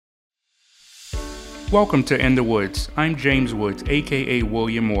Welcome to In the Woods. I'm James Woods, aka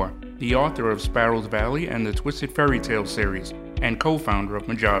William Moore, the author of Sparrows Valley and the Twisted Fairy Tale series, and co-founder of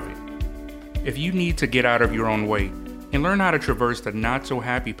Mojave. If you need to get out of your own way and learn how to traverse the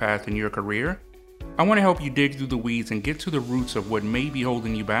not-so-happy path in your career, I want to help you dig through the weeds and get to the roots of what may be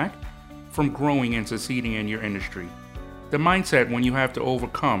holding you back from growing and succeeding in your industry. The mindset when you have to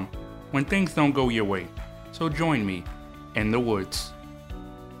overcome when things don't go your way. So join me in the woods.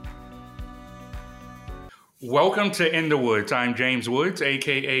 Welcome to In the Woods. I'm James Woods,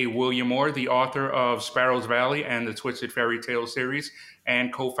 aka William Moore, the author of Sparrows Valley and the Twisted Fairy Tale series,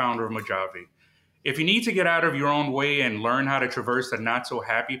 and co-founder of Mojave. If you need to get out of your own way and learn how to traverse the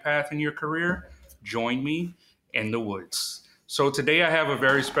not-so-happy path in your career, join me in the woods. So today I have a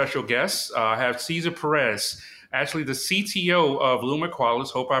very special guest. I have Cesar Perez, actually the CTO of Luma Qualis.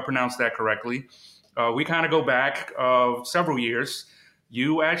 Hope I pronounced that correctly. We kind of go back several years.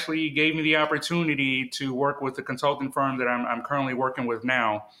 You actually gave me the opportunity to work with the consulting firm that I'm currently working with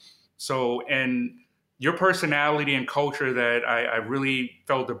now. So, and your personality and culture that I really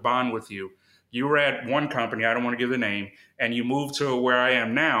felt a bond with you. You were at one company, I don't want to give the name, and you moved to where I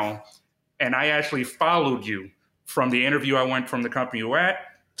am now. And I actually followed you from the interview I went from the company you were at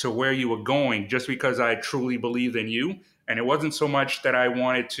to where you were going, just because I truly believed in you. And it wasn't so much that I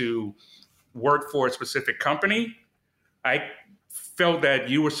wanted to work for a specific company. I felt that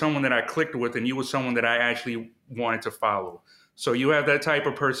you were someone that I clicked with and you were someone that I actually wanted to follow. So you have that type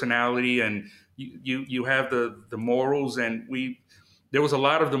of personality and you have the morals, and there was a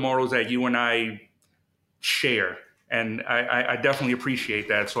lot of the morals that you and I share. And I definitely appreciate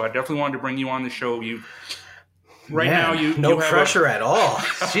that. So I definitely wanted to bring you on the show. No pressure at all.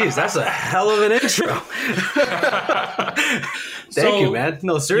 Jeez, that's a hell of an intro. Thank you, man.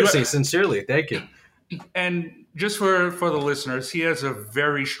 No, seriously, sincerely, thank you. And just for the listeners, he has a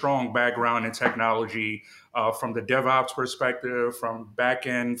very strong background in technology, from the DevOps perspective, from back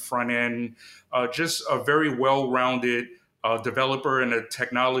end, front end, just a very well-rounded developer and a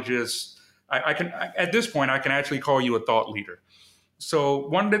technologist. At this point, I can actually call you a thought leader. So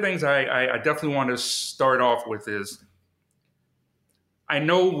one of the things I definitely want to start off with is, I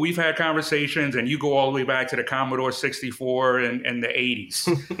know we've had conversations and you go all the way back to the Commodore 64 and the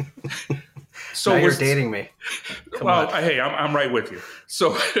 80s. So now you're dating me. Hey, I'm right with you.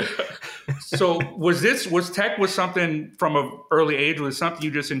 So was tech something from an early age? Was it something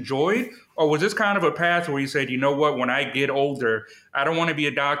you just enjoyed? Or was this kind of a path where you said, you know what, when I get older, I don't want to be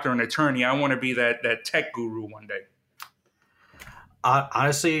a doctor and attorney. I want to be that tech guru one day.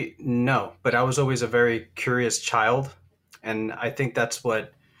 Honestly, no. But I was always a very curious child. And I think that's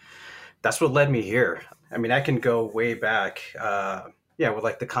what led me here. I mean, I can go way back. With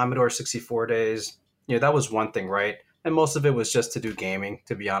like the Commodore 64 days, that was one thing, right? And most of it was just to do gaming,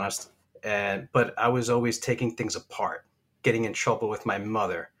 to be honest. But I was always taking things apart, getting in trouble with my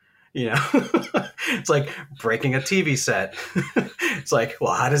mother. It's like breaking a TV set. It's like,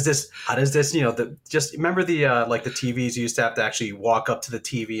 well, how does this, just remember the TVs you used to have to actually walk up to the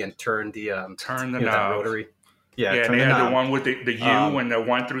TV and turn the knob. That rotary. Yeah, and they had the one with the U and the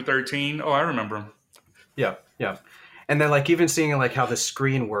 1 through 13. Oh, I remember them. Yeah. And then even seeing how the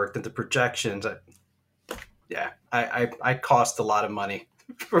screen worked and the projections, I cost a lot of money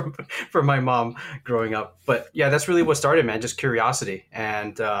for my mom growing up. But yeah, that's really what started, man, just curiosity.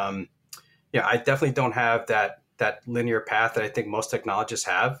 And I definitely don't have that linear path that I think most technologists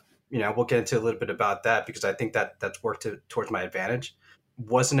have. We'll get into a little bit about that because I think that's worked towards my advantage.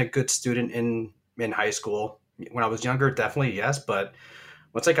 Wasn't a good student in high school. When I was younger, definitely, yes. But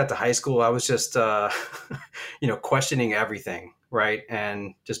once I got to high school, I was just, questioning everything, right?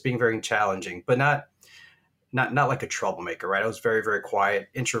 And just being very challenging, but not like a troublemaker, right? I was very, very quiet,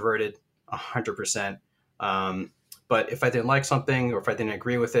 introverted, 100%. But if I didn't like something or if I didn't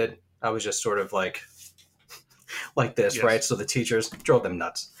agree with it, I was just sort of like this, yes. Right? So the teachers drove them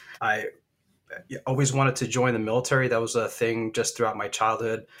nuts. I always wanted to join the military. That was a thing just throughout my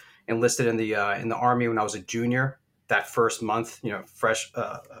childhood. Enlisted in the Army when I was a junior. That first month, fresh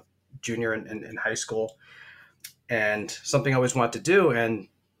junior in high school, and something I always wanted to do, and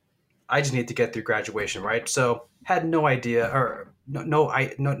I just needed to get through graduation, right? So had no idea or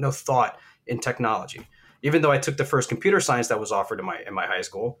no thought in technology, even though I took the first computer science that was offered in my high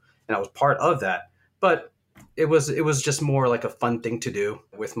school, and I was part of that. But it was just more like a fun thing to do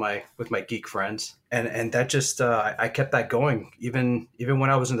with my geek friends, and that just I kept that going even when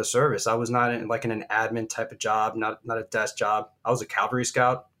I was in the service. I was not in an admin type of job, not a desk job. I was a cavalry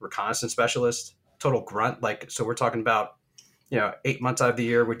scout, reconnaissance specialist, total grunt. So we're talking about 8 months out of the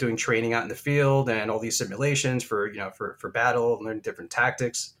year we're doing training out in the field and all these simulations for battle and learning different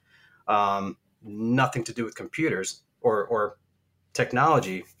tactics. nothing to do with computers or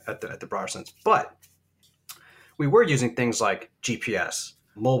technology at the broader sense. But we were using things like GPS,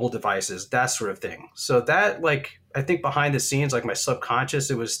 mobile devices, that sort of thing. So that, like, I think behind the scenes, like my subconscious,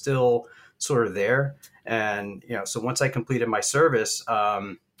 it was still sort of there. And, so once I completed my service,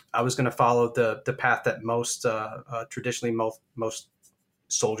 I was going to follow the path that most traditionally most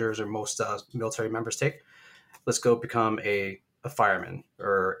soldiers or most military members take. Let's go become a fireman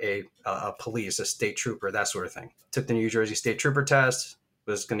or a police, a state trooper, that sort of thing. Took the New Jersey State Trooper test,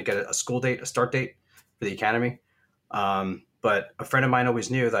 was going to get a start date for the academy. But a friend of mine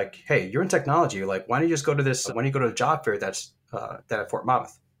always knew, like, hey, you're in technology. Like, why don't you just go to this? Why don't you go to a job fair that's at Fort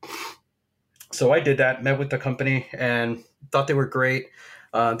Monmouth? So I did that, met with the company, and thought they were great.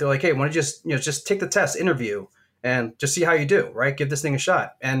 They're like, hey, why don't you just take the test, interview, and just see how you do, right? Give this thing a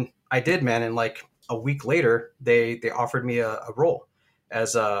shot. And I did, man. And like a week later, they offered me a role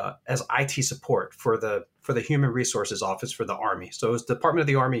as IT support for the Human Resources Office for the Army. So it was Department of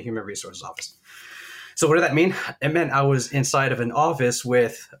the Army Human Resources Office. So what did that mean? It meant I was inside of an office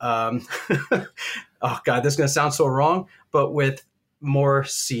with, oh God, this is going to sound so wrong, but with more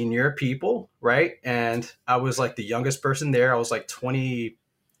senior people, right? And I was like the youngest person there. I was like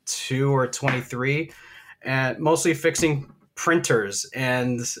 22 or 23, and mostly fixing printers.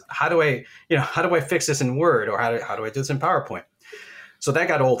 And how do I fix this in Word, or how do I do this in PowerPoint? So that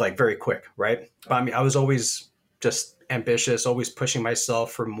got old like very quick, right? But I mean, I was always just ambitious, always pushing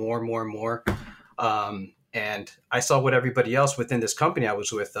myself for more and more and more. And I saw what everybody else within this company I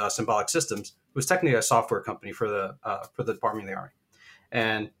was with, Symbolic Systems, was technically a software company for the Department of the Army.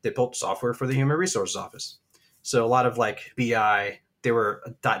 And they built software for the Human Resources Office. So a lot of like BI, they were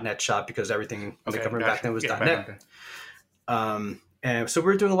a .NET shop because everything in the government back then was .NET. And so we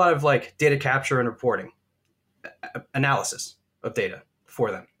were doing a lot of like data capture and reporting, analysis of data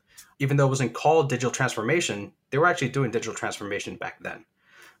for them. Even though it wasn't called digital transformation, they were actually doing digital transformation back then.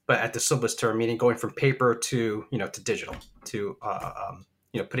 But at the simplest term, meaning going from paper to digital, to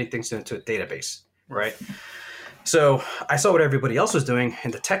putting things into a database, right? So I saw what everybody else was doing in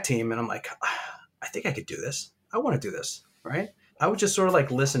the tech team, and I'm like, I think I could do this. I want to do this, right? I would just sort of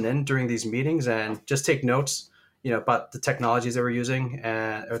like listen in during these meetings and just take notes, about the technologies they were using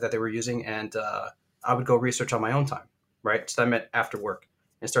or that they were using, and I would go research on my own time, right? So I meant after work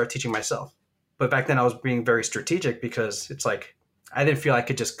and started teaching myself. But back then I was being very strategic because it's like I didn't feel I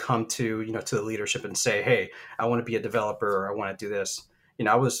could just come to the leadership and say, hey, I want to be a developer, or I want to do this.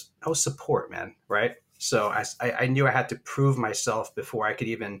 I was support, man, right? So I knew I had to prove myself before I could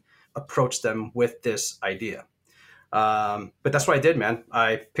even approach them with this idea. But that's what I did, man.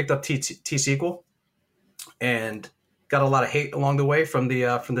 I picked up T-SQL and got a lot of hate along the way from the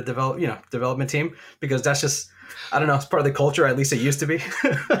development tegoing because that's just, I don't know, it's part of the culture. At least it used to be.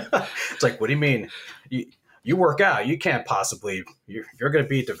 It's like, what do you mean? You work out, you can't possibly, you're going to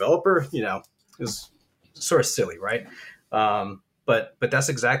be a developer, it's sort of silly, right? But that's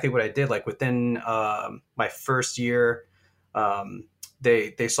exactly what I did. Like within my first year,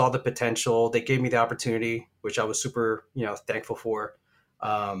 they saw the potential. They gave me the opportunity, which I was super, thankful for.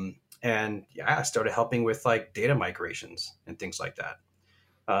 And yeah, I started helping with like data migrations and things like that.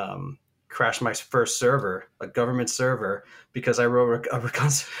 Crashed my first server, a government server, because I wrote a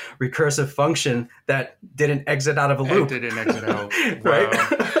recursive function that didn't exit out of a loop. It didn't exit out. Right?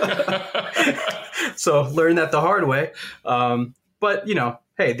 So learned that the hard way. But,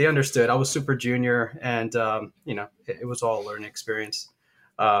 hey, they understood. I was super junior and, it was all a learning experience.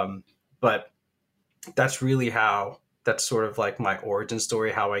 But that's sort of like my origin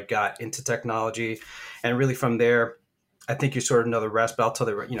story, how I got into technology. And really from there, I think you sort of know the rest, but I'll tell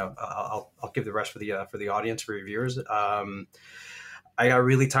I'll give the rest for the audience, for your viewers. I got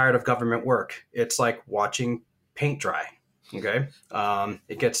really tired of government work. It's like watching paint dry. Okay.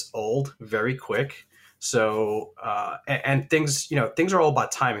 It gets old very quick. So, and things are all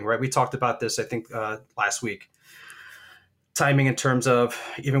about timing, right? We talked about this, I think, last week. Timing in terms of,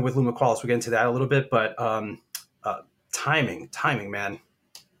 even with Luma Qualis, we'll get into that a little bit, but timing, man.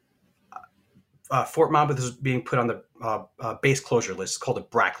 Fort Monmouth is being put on the base closure list. It's called a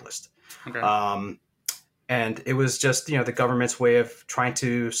BRAC list. Okay. And it was just, the government's way of trying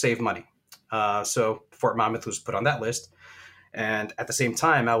to save money. So Fort Monmouth was put on that list. And at the same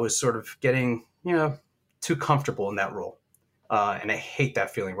time, I was sort of getting, too comfortable in that role. And I hate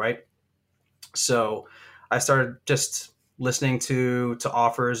that feeling, right? So I started just listening to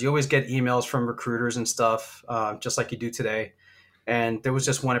offers. You always get emails from recruiters and stuff, just like you do today. And there was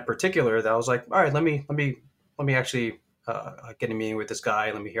just one in particular that I was like, all right, let me actually get a meeting with this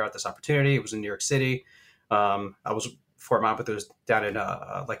guy. Let me hear out this opportunity. It was in New York City. I was Fort Monmouth. It was down in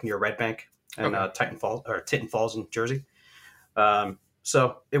like near Red Bank and Tinton Falls in Jersey.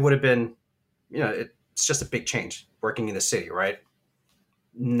 So it would have been, it's just a big change working in the city, right?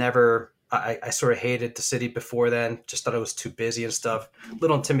 Never, I sort of hated the city before then. Just thought it was too busy and stuff. A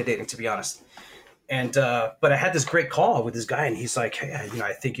little intimidating, to be honest. And but I had this great call with this guy, and he's like, "Hey,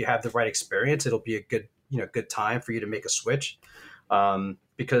 I think you have the right experience. It'll be a good time for you to make a switch."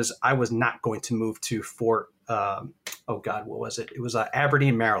 Because I was not going to move to Fort. Oh God, what was it? It was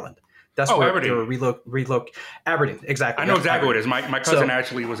Aberdeen, Maryland. That's where Aberdeen. they were Aberdeen, exactly. I know exactly what it is. My cousin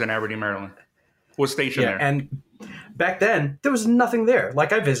actually was in Aberdeen, Maryland. Was stationed there. And back then there was nothing there.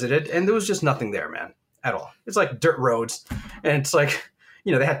 Like I visited, and there was just nothing there, man, at all. It's like dirt roads, and it's like,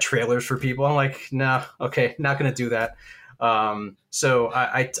 they had trailers for people. I'm like, no, okay, not going to do that. So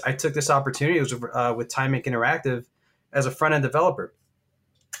I took this opportunity. It was with Time Inc. Interactive as a front end developer,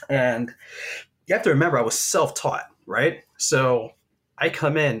 and you have to remember I was self-taught, right? So I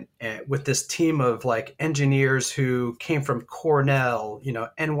come in with this team of like engineers who came from Cornell,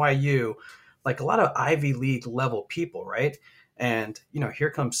 NYU, like a lot of Ivy League level people, right? And here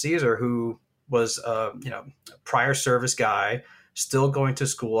comes Caesar, who was a prior service guy, still going to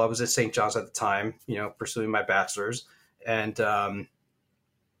school. I was at St. John's at the time, pursuing my bachelor's, and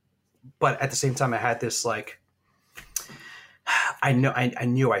but at the same time, I had this like, I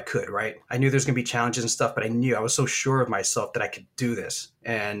knew I could, right? I knew there's going to be challenges and stuff, but I was so sure of myself that I could do this.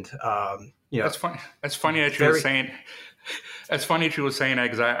 And that's funny. That's funny that you were saying. That's funny that you were saying that,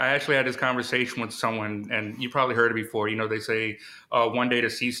 because I actually had this conversation with someone, and you probably heard it before. They say one day the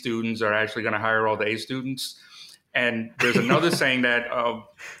C students are actually going to hire all the A students. And there's another saying that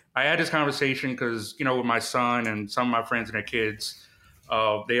I had this conversation because, with my son and some of my friends and their kids,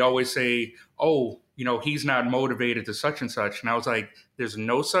 they always say, oh, he's not motivated to such and such. And I was like, there's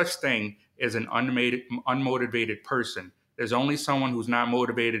no such thing as an unmotivated person. There's only someone who's not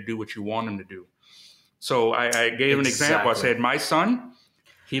motivated to do what you want him to do. So I gave an example. I said, my son,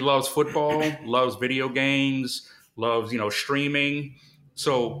 he loves football, loves video games, loves, streaming.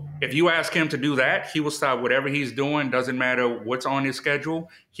 So if you ask him to do that, he will stop whatever he's doing. Doesn't matter what's on his schedule.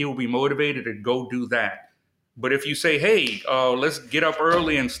 He will be motivated to go do that. But if you say, hey, let's get up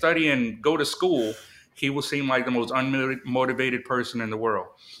early and study and go to school, he will seem like the most unmotivated person in the world.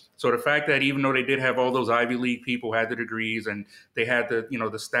 So the fact that even though they did have all those Ivy League people, had the degrees, and they had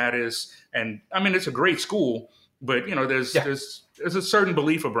the status, and I mean, it's a great school, but there's a certain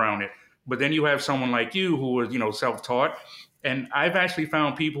belief around it. But then you have someone like you who was self-taught, and I've actually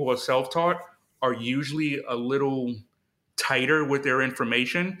found people who are self-taught are usually a little tighter with their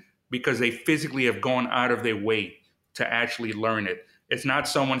information because they physically have gone out of their way to actually learn it. It's not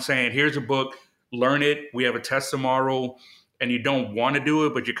someone saying, here's a book, learn it, we have a test tomorrow, and you don't want to do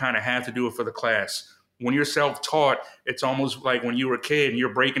it, but you kind of have to do it for the class. When you're self-taught, it's almost like when you were a kid and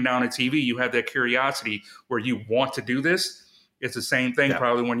you're breaking down a TV, you have that curiosity where you want to do this. It's the same thing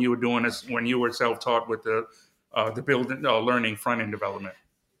probably when you were doing this, when you were self-taught with the building, learning front-end development.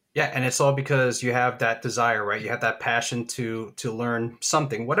 Yeah, and it's all because you have that desire, right? You have that passion to learn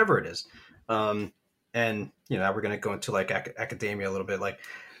something, whatever it is. And now we're going to go into like academia a little bit. Like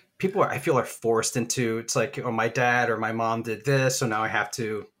people I feel are forced into, it's like, oh, my dad or my mom did this, so now I have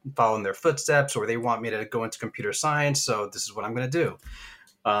to follow in their footsteps, or they want me to go into computer science, so this is what I'm going to do.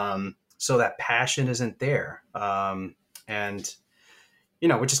 So that passion isn't there. And,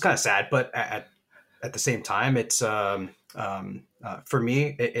 which is kind of sad, but at the same time, it's for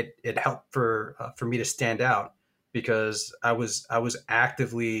me, it helped for me to stand out because I was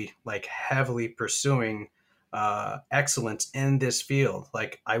actively, like, heavily pursuing excellence in this field.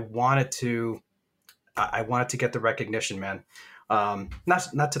 Like I wanted to get the recognition, man.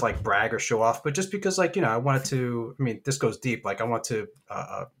 Not to like brag or show off, but just because I wanted to, I mean, this goes deep. Like I want to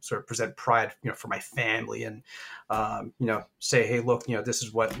sort of present pride, for my family and, say, hey, look, this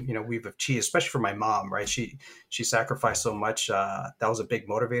is what, we've achieved, especially for my mom, right? She sacrificed so much. That was a big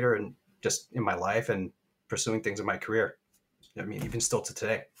motivator and just in my life and pursuing things in my career. I mean, even still to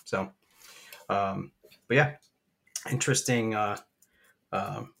today. So, but yeah, interesting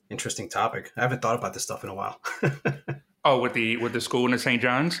topic. I haven't thought about this stuff in a while. Oh, with the school in the St.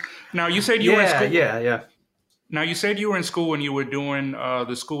 John's. Now you said you were in school. Yeah. Now you said you were in school and you were doing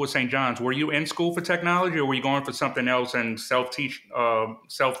the school with St. John's. Were you in school for technology, or were you going for something else and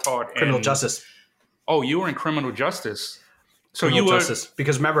self-taught? Criminal justice. Oh, you were in criminal justice. So criminal justice,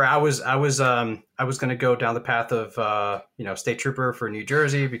 because remember, I was going to go down the path of state trooper for New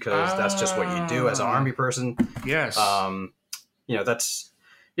Jersey, because that's just what you do as an Army person. Yes. That's.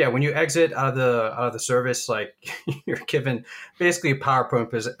 Yeah, when you exit out of the service, like you're given basically a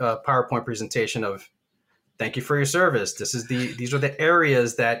PowerPoint presentation of thank you for your service. These are the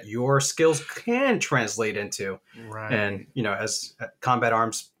areas that your skills can translate into. And, Right. as a combat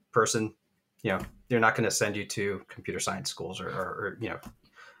arms person, they're not going to send you to computer science schools or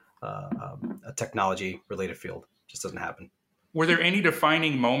a technology related field. Just doesn't happen. Were there any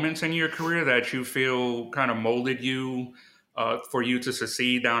defining moments in your career that you feel kind of molded you for you to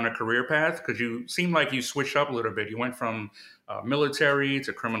succeed down a career path? Because you seem like you switched up a little bit. You went from military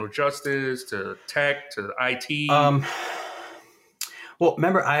to criminal justice to tech to IT. Um, well,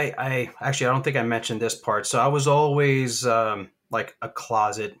 remember, I actually, I don't think I mentioned this part. So I was always like a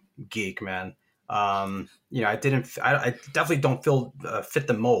closet geek, man. I definitely don't fit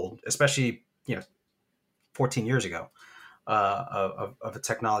the mold, especially, 14 years ago, of a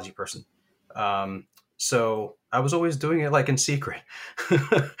technology person. So I was always doing it like in secret.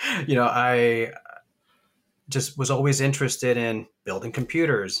 I just was always interested in building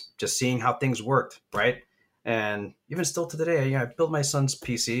computers, just seeing how things worked, right? And even still to today, I built my son's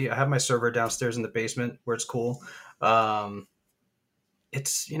PC. I have my server downstairs in the basement where it's cool. Um,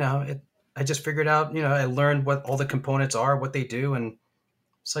 it's I just figured out, I learned what all the components are, what they do, and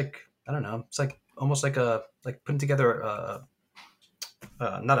it's like, I don't know, it's like almost like putting together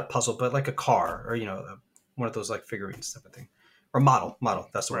not a puzzle, but like a car, or one of those like figurines type of thing, or model.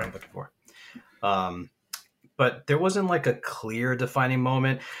 That's the word I'm Right. looking for. Um, but there wasn't like a clear defining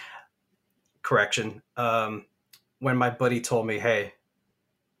moment. Correction. When my buddy told me, "Hey,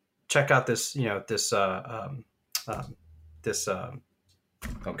 check out this, this, oh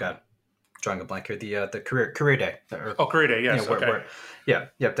god, drawing a blank here, the career day, or Oh, career day. Yes. Okay. yeah,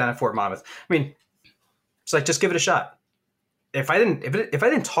 down at Fort Monmouth." I mean, it's like, just give it a shot. If I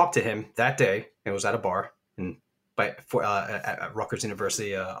didn't talk to him that day, it was at a bar at Rutgers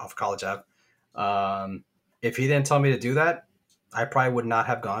University, off College Ave. If he didn't tell me to do that, I probably would not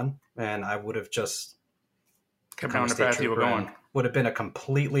have gone, and I would have just Kept become down a the state path you were trooper, and going. would have been a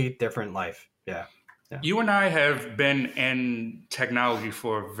completely different life. Yeah, yeah, You and I have been in technology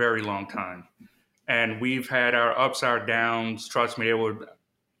for a very long time, and we've had our ups, our downs. Trust me,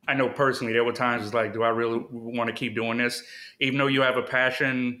 I know personally, there were times it's like, do I really want to keep doing this? Even though you have a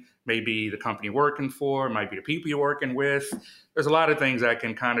passion, maybe the company you're working for, it might be the people you're working with. There's a lot of things that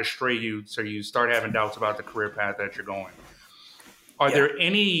can kind of stray you, so you start having doubts about the career path that you're going. Are yeah. there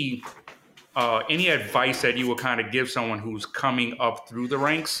any advice that you would kind of give someone who's coming up through the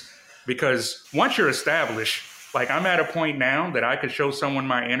ranks? Because once you're established, like I'm at a point now that I could show someone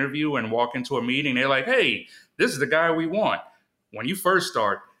my interview and walk into a meeting. They're like, hey, this is the guy we want. When you first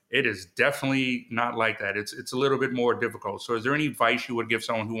start, it is definitely not like that. It's a little bit more difficult. So is there any advice you would give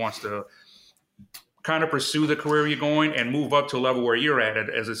someone who wants to kind of pursue the career you're going and move up to a level where you're at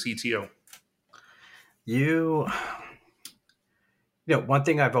as a CTO? You, one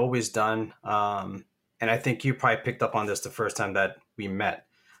thing I've always done, and I think you probably picked up on this the first time that we met,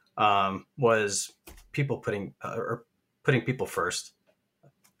 was putting people first.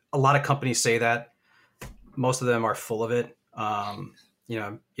 A lot of companies say that. Most of them are full of it.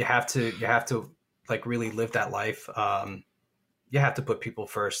 You have to like really live that life. You have to put people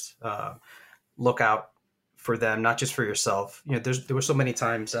first. Look out for them, not just for yourself. There were so many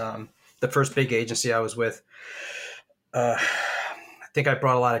times. The first big agency I was with, I think I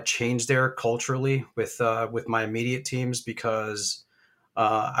brought a lot of change there culturally with my immediate teams, because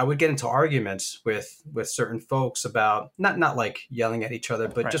I would get into arguments with certain folks about not like yelling at each other,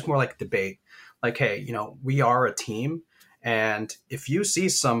 but Right. just more like debate. Like, hey, we are a team, and if you see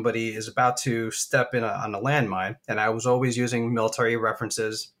somebody is about to step on a landmine, and I was always using military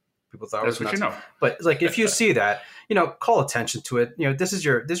references. People thought I That's was what you nuts, know. but like, if you see that, call attention to it. This is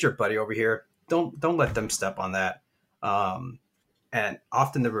your buddy over here. Don't let them step on that. Um, and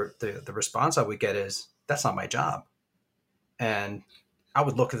often the response I would get is, "That's not my job." And I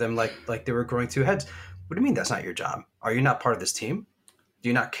would look at them like they were growing two heads. What do you mean that's not your job? Are you not part of this team? Do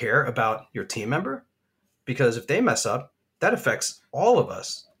you not care about your team member? Because if they mess up, that affects all of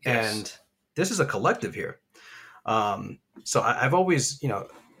us. Yes. And this is a collective here. So I've always,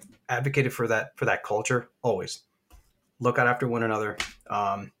 advocated for that culture. Always look out after one another.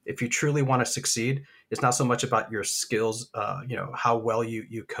 If you truly want to succeed, it's not so much about your skills, how well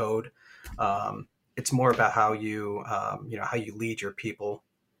you code. It's more about how how you lead your people.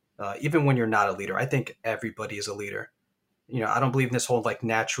 Even when you're not a leader, I think everybody is a leader. I don't believe in this whole like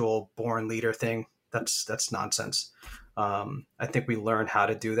natural born leader thing. That's nonsense. I think we learn how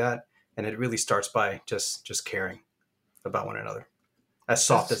to do that, and it really starts by just caring about one another. As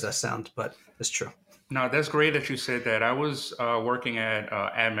soft as That's that sounds, but it's true. No, that's great that you said that. I was working at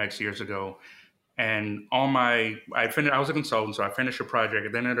Amex years ago, and I was a consultant, so I finished a project.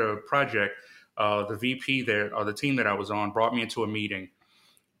 At the end of the project, the VP there, or the team that I was on, brought me into a meeting,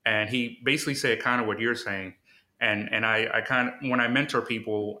 and he basically said kind of what you're saying. And I kind of, when I mentor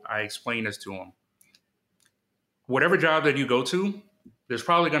people, I explain this to them. Whatever job that you go to, there's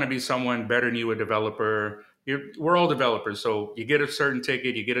probably going to be someone better than you, a developer. We're all developers, so you get a certain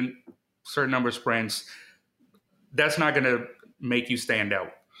ticket, you get a certain number of sprints. That's not going to make you stand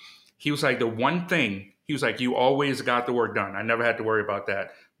out. He was like, the one thing, he was like, you always got the work done. I never had to worry about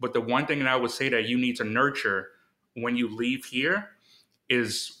that. But the one thing that I would say that you need to nurture when you leave here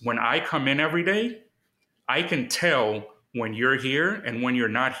is when I come in every day, I can tell when you're here and when you're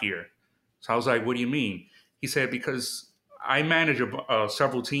not here. So I was like, what do you mean? He said, because I manage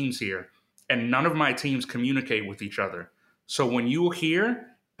several teams here, and none of my teams communicate with each other. So when you're here,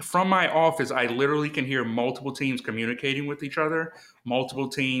 from my office, I literally can hear multiple teams communicating with each other, multiple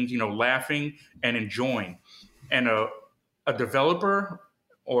teams, laughing and enjoying. And a developer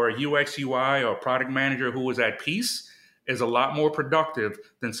or a UX, UI, or product manager who is at peace is a lot more productive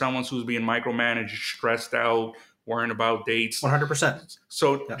than someone who's being micromanaged, stressed out, worrying about dates. 100%.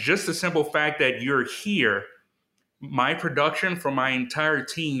 So just the simple fact that you're here, my production for my entire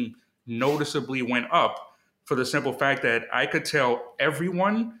team noticeably went up, for the simple fact that I could tell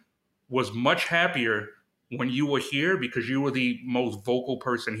everyone was much happier when you were here because you were the most vocal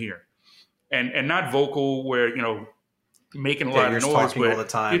person here. And not vocal where, making a lot of noise, but all the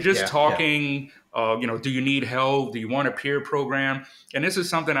time. You're just talking, do you need help? Do you want a peer program? And this is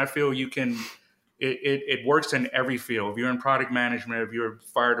something I feel you can, it works in every field. If you're in product management, if you're a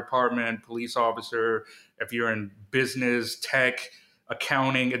fire department, police officer, if you're in business, tech,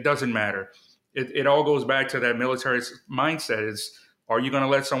 accounting, it doesn't matter. It all goes back to that military mindset is, are you going to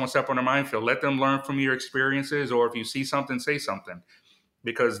let someone step on a minefield? Let them learn from your experiences, or if you see something, say something.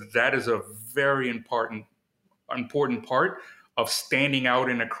 Because that is a very important part of standing out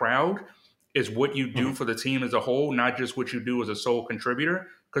in a crowd, is what you do for the team as a whole, not just what you do as a sole contributor,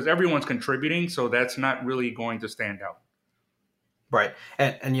 because everyone's contributing, so that's not really going to stand out. Right.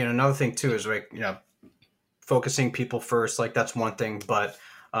 And another thing too is focusing people first, like that's one thing, but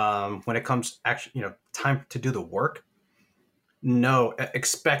when it comes actually, time to do the work,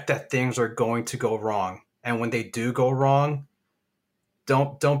 expect that things are going to go wrong. And when they do go wrong,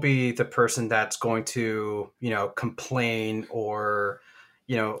 don't be the person that's going to, complain or,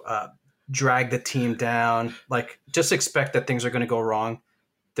 drag the team down. Like, just expect that things are going to go wrong.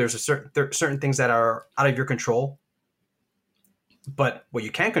 There's certain things that are out of your control. But what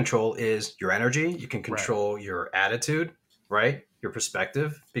you can control is your energy. You can control your attitude, right? Your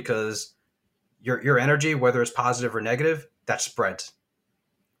perspective, because your energy, whether it's positive or negative, that spreads,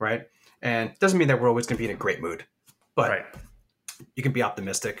 right? And it doesn't mean that we're always going to be in a great mood, but you can be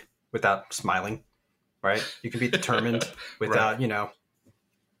optimistic without smiling, right? You can be determined without,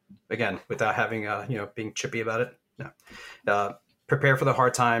 without having, being chippy about it. No. Prepare for the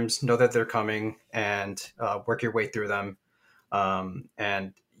hard times, know that they're coming, and work your way through them.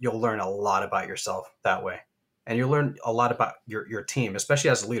 And you'll learn a lot about yourself that way. And you'll learn a lot about your team,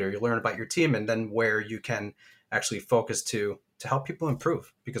 especially as a leader. You'll learn about your team, and then where you can actually focus to help people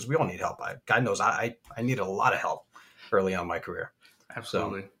improve, because we all need help. God knows I needed a lot of help early on in my career.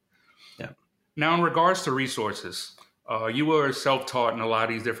 Absolutely. So, yeah. Now, in regards to resources, you were self-taught in a lot of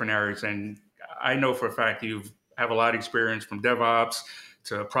these different areas, and I know for a fact you have a lot of experience from DevOps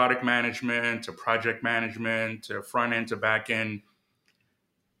to product management to project management to front end to back end.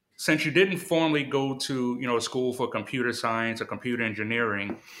 Since you didn't formally go to a school for computer science or computer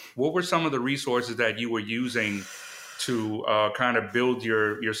engineering, what were some of the resources that you were using to kind of build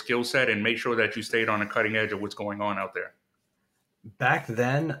your skill set and make sure that you stayed on the cutting edge of what's going on out there? Back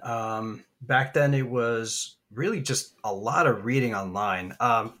then it was really just a lot of reading online,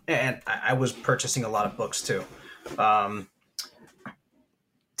 and I was purchasing a lot of books too.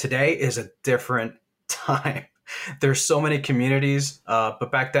 Today is a different time. There's so many communities,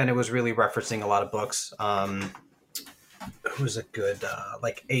 but back then it was really referencing a lot of books. Who's a good,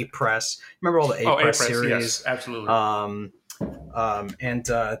 like A-Press? Remember all the A-Press series? Yes, absolutely. And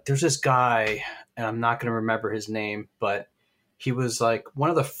there's this guy, and I'm not going to remember his name, but he was like one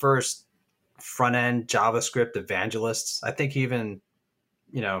of the first front-end JavaScript evangelists. I think he even,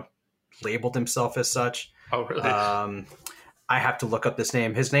 labeled himself as such. Oh, really? I have to look up this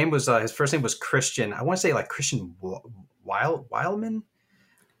name. His name was his first name was Christian. I want to say like Christian Wildman.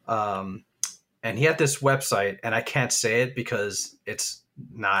 And he had this website, and I can't say it because it's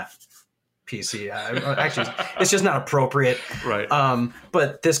not PC. Actually, it's just not appropriate. Right.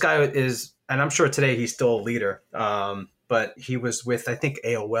 But this guy is, and I'm sure today he's still a leader. But he was with, I think,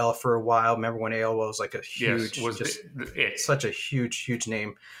 AOL for a while. Remember when AOL was like a huge, such a huge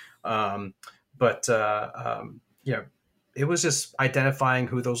name. But you know, it was just identifying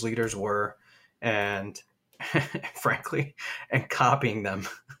who those leaders were, and frankly, and copying them.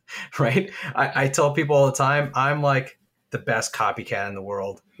 Right? I tell people all the time, I'm like the best copycat in the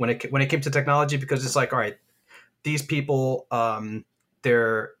world when it came to technology, because it's like, all right, these people,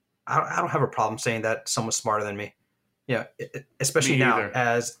 they're I don't have a problem saying that someone's smarter than me. Yeah, especially Me now either.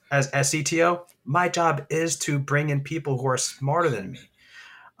 as CTO, my job is to bring in people who are smarter than me.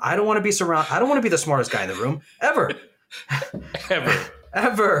 I don't want to be surrounded. I don't want to be the smartest guy in the room ever, Ever.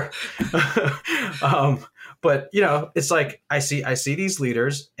 ever. um, but you know, it's like I see these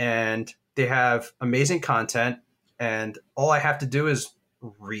leaders, and they have amazing content, and all I have to do is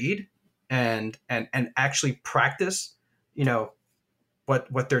read and actually practice. You know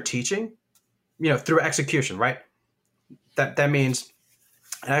what they're teaching. You know, through execution, right? That means,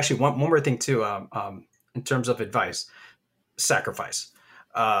 and actually one more thing too. In terms of advice, sacrifice.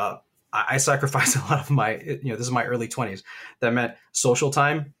 I sacrificed a lot of my, you know, this is my early 20s. That meant social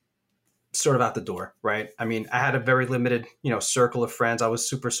time sort of out the door, right? I mean, I had a very limited, you know, circle of friends. I was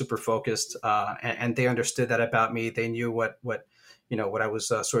super focused, and they understood that about me. They knew what you know, what I was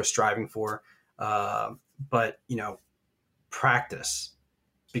sort of striving for. But you know, practice,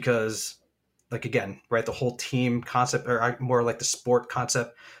 because like again, right, the whole team concept, or more like the sport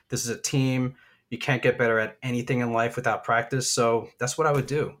concept. This is a team. You can't get better at anything in life without practice. So that's what I would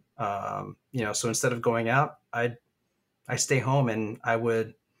do. You know, so instead of going out, I stay home, and I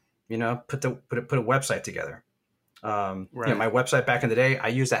would, you know, put a website together. You know, Right. my website back in the day, I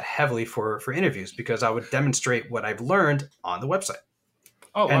used that heavily for interviews, because I would demonstrate what I've learned on the website.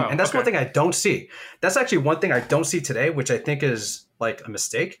 Oh, And wow. that's one Okay. thing I don't see. That's actually one thing I don't see today, which I think is like a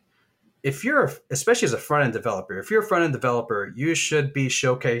mistake. If you're, especially as a front end developer, if you're a front end developer, you should be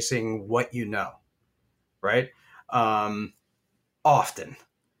showcasing what you know, right? Um, Often,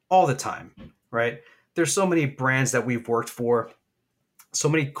 all the time, right? There's so many brands that we've worked for, so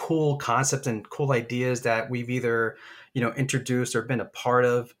many cool concepts and cool ideas that we've either, you know, introduced or been a part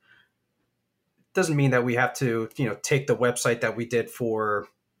of. Doesn't mean that we have to, you know, take the website that we did for,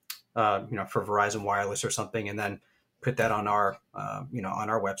 you know, for Verizon Wireless or something, and then put that on our, you know, on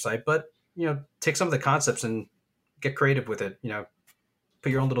our website. But you know, take some of the concepts and get creative with it. You know,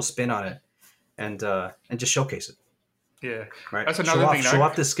 put your own little spin on it, and just showcase it. Yeah. Right? That's another thing Show that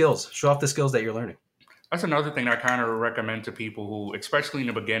off the skills. Show off the skills that you're learning. That's another thing I kind of recommend to people who, especially in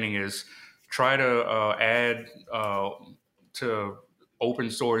the beginning, is try to add to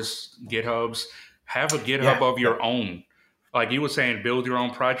open source GitHubs. Have a GitHub Yeah. of your Yep. own. Like you were saying, build your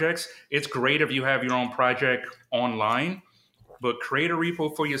own projects. It's great if you have your own project online, but create a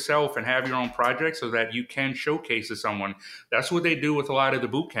repo for yourself and have your own project so that you can showcase to someone. That's what they do with a lot of the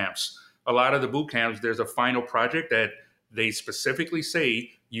boot camps. A lot of the boot camps, there's a final project that they specifically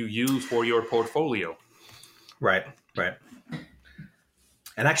say you use for your portfolio. Right. Right.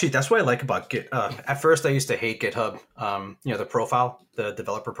 And actually, that's what I like about Git. At first, I used to hate GitHub. You know, the profile, the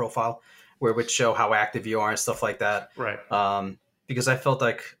developer profile, where it would show how active you are and stuff like that. Right. Because I felt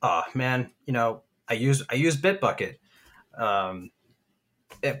like, oh man, you know, I use Bitbucket,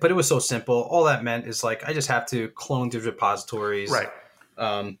 but it was so simple. All that meant is like I just have to clone these repositories, Right.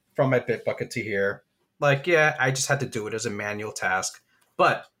 from my Bitbucket to here. Like, yeah, I just had to do it as a manual task.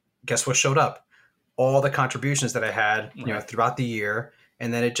 But guess what showed up? All the contributions that I had, you know, Right. throughout the year,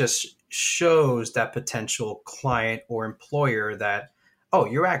 and then it just shows that potential client or employer that, oh,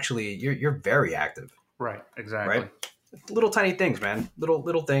 you're very active, Right. Exactly. right? Little tiny things, man.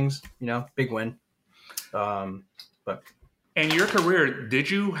 Little things, you know, big win. But In your career, did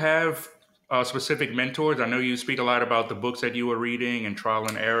you have specific mentors? I know you speak a lot about the books that you were reading and trial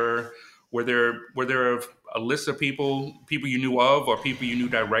and error. Were there a list of people you knew of, or people you knew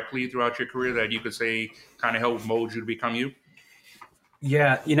directly throughout your career that you could say kind of helped mold you to become you?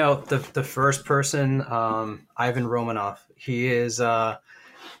 yeah, you know, the first person, Ivan Romanov. He is well,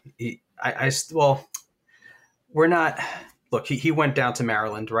 we're not. Look, he went down to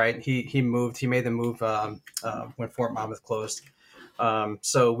Maryland, right? He moved. He made the move when Fort Monmouth closed.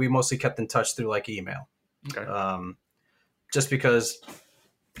 So we mostly kept in touch through like email. Okay. Just because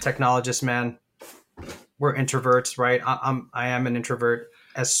technologists, man, we're introverts, right? I am an introvert,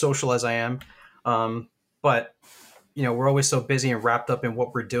 as social as I am, but you know, we're always so busy and wrapped up in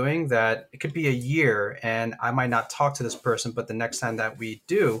what we're doing that it could be a year and I might not talk to this person, but the next time that we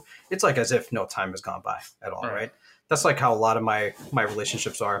do, it's like as if no time has gone by at all, right? That's like how a lot of my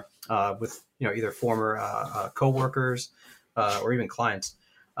relationships are with, you know, either former coworkers or even clients.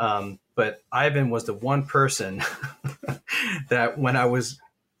 But Ivan was the one person that when I was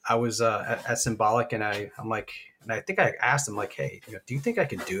at Symbolic, and I'm like, and I think I asked him like, hey, you know, do you think I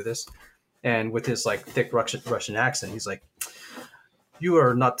can do this? and with his like thick Russian accent, he's like, "You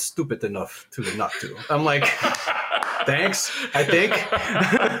are not stupid enough to not to." I'm like, "Thanks, I think."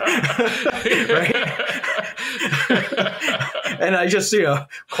 Right? And I just,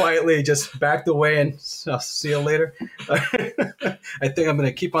 quietly just backed away and I'll see you later. I think I'm going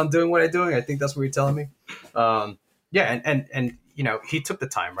to keep on doing what I'm doing. I think that's what you're telling me. Yeah. And, he took the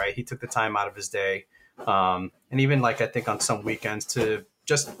time, right? He took the time out of his day. And even like, I think on some weekends to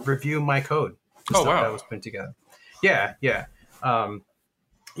just review my code. Oh, wow. That I was putting together. Yeah. Yeah. Yeah.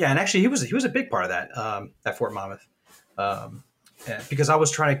 And actually he was a big part of that, at Fort Monmouth. Because I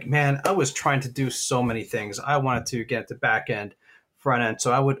was trying to do so many things. I wanted to get the back end, front end.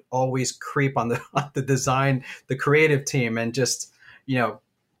 So I would always creep on the design, the creative team, and just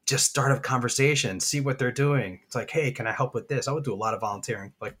start a conversation, see what they're doing. It's like, hey, can I help with this? I would do a lot of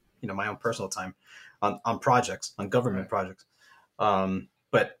volunteering, like, my own personal time on projects, on government projects.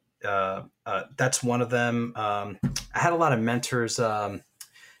 But that's one of them. I had a lot of mentors,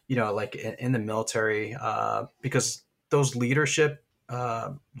 like in the military, because those leadership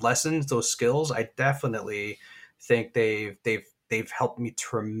lessons, those skills, I definitely think they've helped me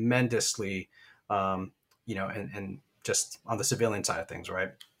tremendously, and just on the civilian side of things,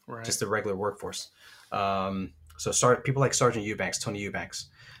 right? Just the regular workforce. So people like Sergeant Eubanks, Tony Eubanks,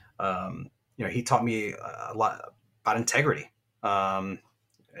 he taught me a lot about integrity. And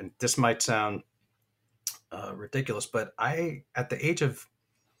this might sound ridiculous, but at the age of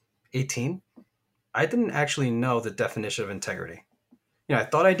 18, I didn't actually know the definition of integrity. I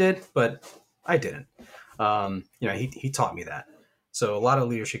thought I did, but I didn't. He taught me that. So a lot of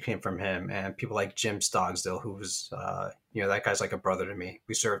leadership came from him, and people like Jim Stogsdill, who was, that guy's like a brother to me.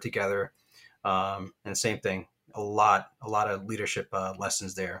 We served together, and same thing. A lot of leadership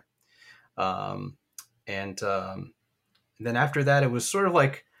lessons there. And then after that, it was sort of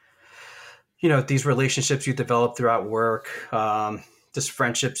like, these relationships you develop throughout work. Just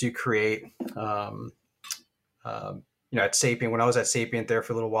friendships you create, at Sapient, when I was at Sapient there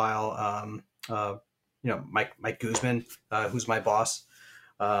for a little while, Mike Guzman, who's my boss,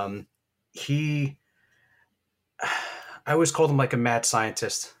 I always called him like a mad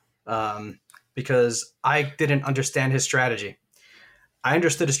scientist, because I didn't understand his strategy. I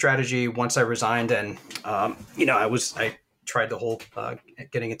understood his strategy once I resigned, and, I tried the whole,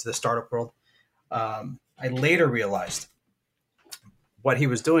 getting into the startup world. I later realized what he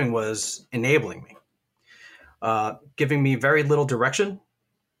was doing was enabling me, giving me very little direction,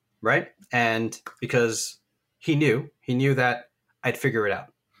 right? And because he knew that I'd figure it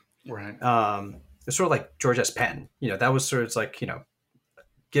out. Right. It's sort of like George S. Patton. That was sort of like,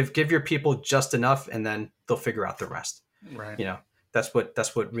 give your people just enough, and then they'll figure out the rest. Right. That's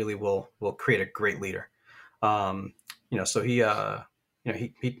what really will create a great leader. So he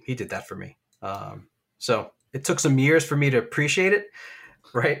did that for me. So it took some years for me to appreciate it,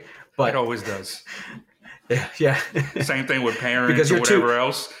 right? But it always does. Yeah. Same thing with parents or whatever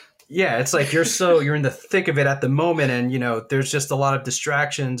else. Yeah, it's like you're in the thick of it at the moment, and there's just a lot of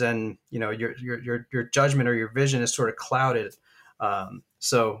distractions, and your judgment or your vision is sort of clouded.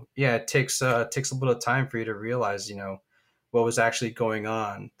 So yeah, it takes a little of time for you to realize what was actually going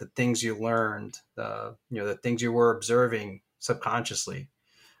on, the things you learned, the things you were observing subconsciously.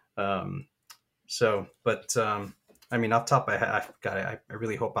 I mean, off top, I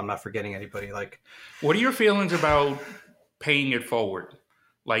really hope I'm not forgetting anybody. Like, what are your feelings about paying it forward?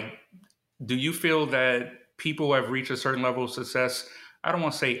 Like, do you feel that people who have reached a certain level of success, I don't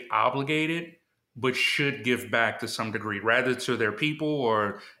want to say obligated, but should give back to some degree, rather to their people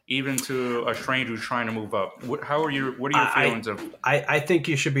or even to a stranger who's trying to move up? What are your feelings of? I think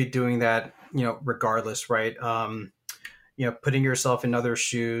you should be doing that, regardless, right? Putting yourself in other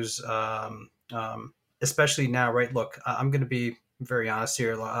shoes, especially now, right? Look, I'm going to be very honest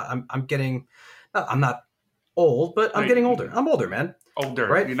here. I'm not old, but I'm getting older. I'm older, man. Older,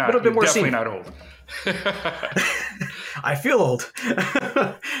 right? You're definitely not old. I feel old,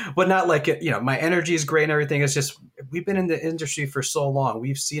 but not like it. My energy is great and everything. It's just we've been in the industry for so long.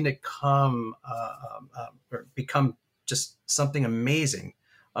 We've seen it become just something amazing.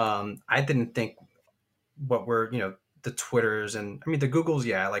 I didn't think what we're the Twitters and the Googles.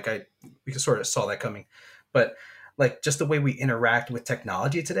 Yeah, we sort of saw that coming, but like just the way we interact with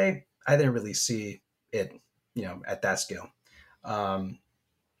technology today, I didn't really see it at that scale.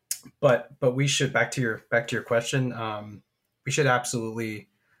 But we should, back to your question, we should absolutely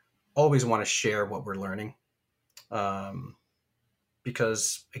always want to share what we're learning,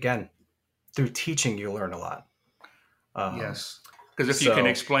 because again, through teaching you learn a lot. Yes, because if you can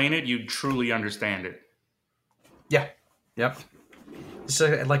explain it, you truly understand it. Yeah. Yep.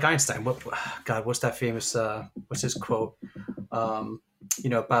 So like Einstein, God, what's that famous? What's his quote?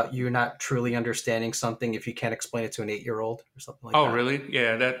 About you not truly understanding something if you can't explain it to an 8-year-old or something like Oh, that. really?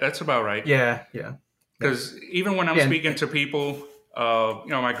 Yeah, that's about right. Yeah, yeah, yeah. Because even when I'm Yeah, speaking to people,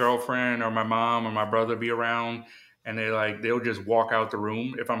 my girlfriend or my mom or my brother be around, and they'll just walk out the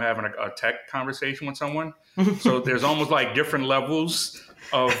room if I'm having a tech conversation with someone. So there's almost like different levels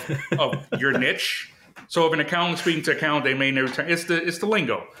of your niche. So if an accountant's speaking to account, they may never turn. It's the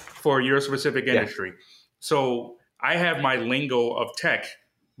lingo for your specific yeah. industry. So I have my lingo of tech,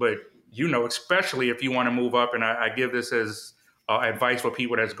 but especially if you want to move up, and I give this as advice for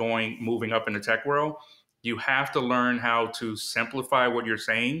people that's moving up in the tech world, you have to learn how to simplify what you're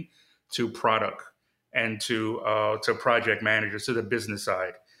saying to product and to project managers, to the business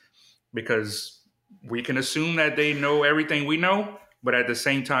side, because we can assume that they know everything we know, but at the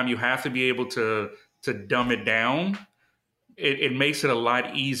same time, you have to be able to dumb it down. It makes it a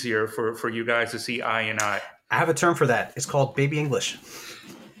lot easier for you guys to see eye and eye. I have a term for that. It's called baby English.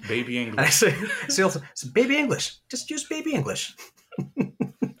 Baby English. And I say also, baby English. Just use baby English.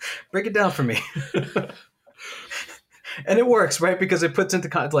 Break it down for me. And it works, right? Because it puts into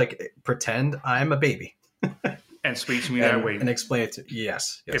like, pretend I'm a baby. And speak to me that way. And explain it to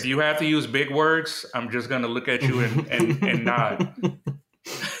yes. If you have to use big words, I'm just going to look at you and nod.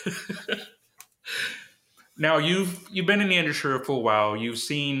 Now, you've been in the industry for a while. You've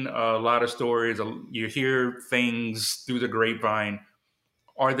seen a lot of stories. You hear things through the grapevine.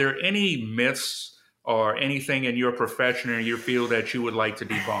 Are there any myths or anything in your profession or your field that you would like to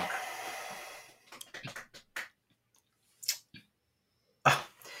debunk?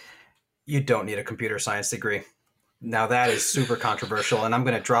 You don't need a computer science degree. Now that is super controversial, and I'm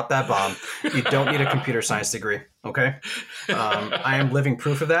going to drop that bomb. You don't need a computer science degree, okay? I am living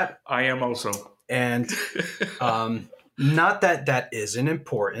proof of that. I am also. And not that isn't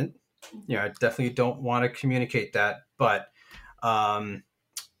important. I definitely don't want to communicate that, but I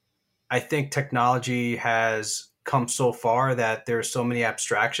think technology has come so far that there's so many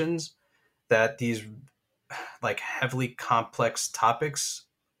abstractions that these like heavily complex topics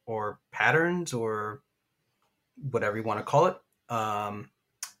or patterns or whatever you want to call it,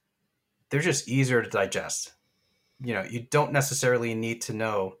 they're just easier to digest. You don't necessarily need to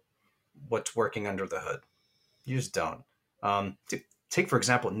know what's working under the hood. You just don't. Take, for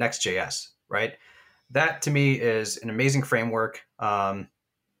example, Next.js, right? That to me is an amazing framework.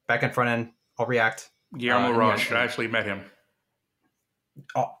 Back end, front end, all React. Guillermo Roche, I actually met him.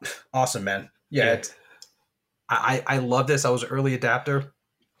 Oh, awesome, man. Yeah. I love this. I was an early adapter.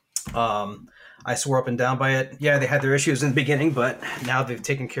 I swore up and down by it. Yeah, they had their issues in the beginning, but now they've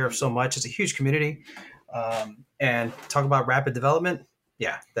taken care of so much. It's a huge community. And talk about rapid development.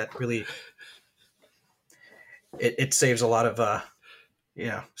 Yeah, that really, it saves a lot of,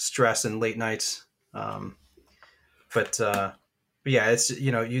 stress and late nights. But yeah, it's,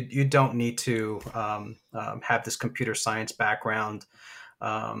 you don't need to have this computer science background.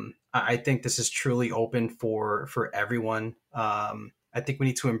 I think this is truly open for everyone. I think we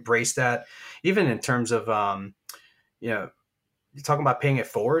need to embrace that, even in terms of, you're talking about paying it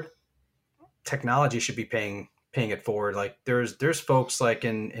forward. Technology should be paying it forward. Like there's folks like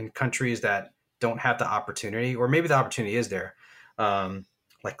in countries that don't have the opportunity, or maybe the opportunity is there,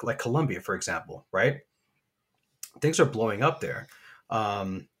 like Colombia, for example, right? Things are blowing up there,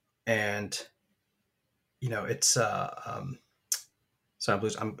 and it's. So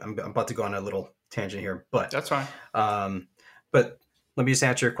I'm about to go on a little tangent here, but that's fine. But let me just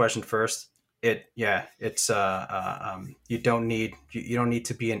answer your question first. It's you don't need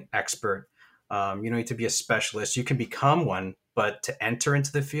to be an expert. You don't need to be a specialist. You can become one, but to enter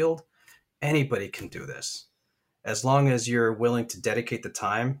into the field, anybody can do this, as long as you're willing to dedicate the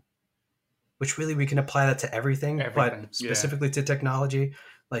time. Which really we can apply that to everything. But specifically to technology.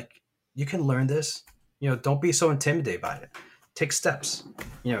 Like, you can learn this. Don't be so intimidated by it. Take steps.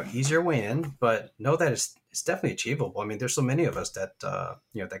 Ease your way in, but know that it's definitely achievable. I mean, there's so many of us that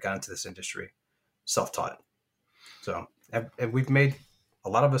that got into this industry self-taught. So, and a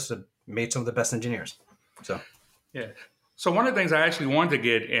lot of us have made some of the best engineers. So, yeah. So one of the things I actually wanted to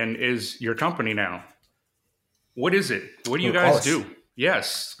get in is your company now. What is it? What do you guys do?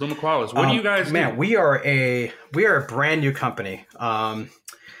 Yes, Luma Qualis. What do you guys do? Man, we are a brand new company. And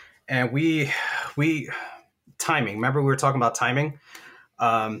we timing. Remember we were talking about timing?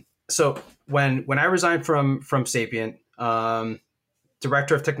 So when I resigned from Sapient,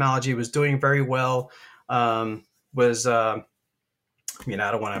 director of technology, was doing very well. I don't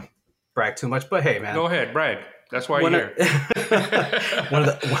want to brag too much, but hey, man. Go ahead, brag. That's why one you're of, here. one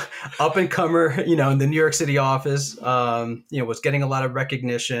of the up and comer, in the New York City office, was getting a lot of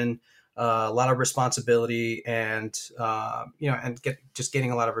recognition, a lot of responsibility, and just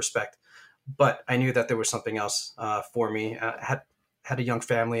gaining a lot of respect. But I knew that there was something else for me. I had a young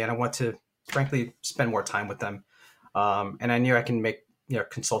family, and I want to, frankly, spend more time with them. And I knew I can make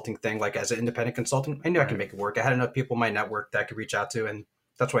consulting thing, like as an independent consultant. I knew I could make it work. I had enough people in my network that I could reach out to, and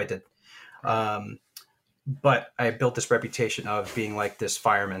that's what I did. But I built this reputation of being like this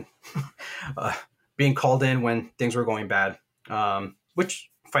fireman, being called in when things were going bad, which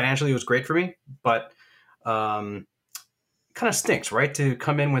financially was great for me, but kind of stinks, right? To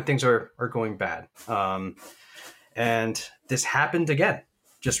come in when things are going bad. And this happened again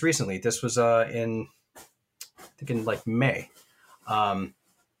just recently. This was in like May. Bad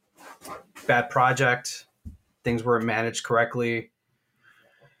project. Things weren't managed correctly.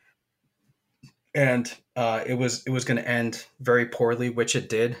 And it was going to end very poorly, which it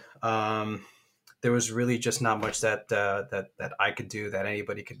did. There was really just not much that I could do, that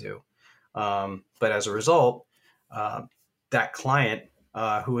anybody could do. But as a result, that client,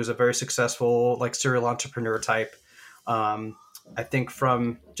 who was a very successful, like serial entrepreneur type, I think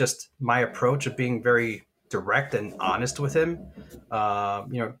from just my approach of being very direct and honest with him,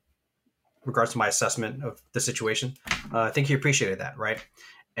 regards to my assessment of the situation, I think he appreciated that, right?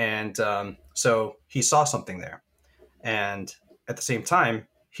 And so he saw something there. And at the same time,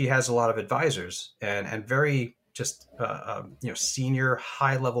 he has a lot of advisors and very just senior,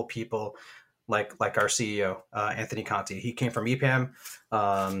 high level people like our CEO, Anthony Conti. He came from EPAM.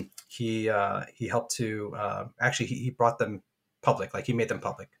 He helped to actually he brought them public, like he made them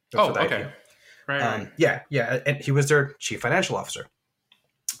public. Oh, okay. Right. Yeah, and he was their chief financial officer.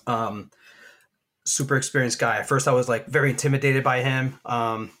 Super experienced guy. At first, I was like very intimidated by him,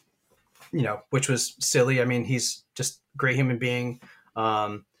 which was silly. I mean, he's just a great human being.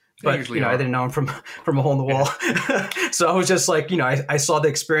 But I didn't know him from a hole in the wall. Yeah. So I was just like, I saw the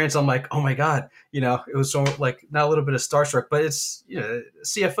experience. I'm like, oh my God, it was so like not a little bit of starstruck, but it's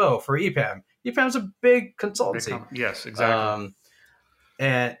CFO for EPAM. EPAM's a big consultancy. Yes, exactly.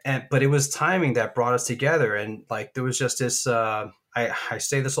 But it was timing that brought us together, and like there was just this. I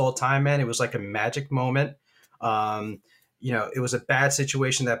say this all the time, man. It was like a magic moment. It was a bad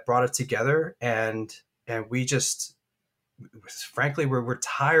situation that brought us together, and we just, frankly, we're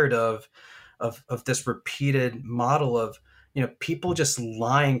tired of this repeated model of people just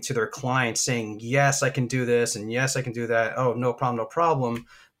lying to their clients, saying yes, I can do this, and yes, I can do that. Oh, no problem.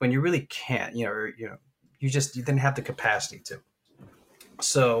 When you really can't. You didn't have the capacity to.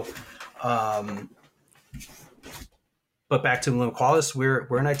 So. But back to Luna Qualis,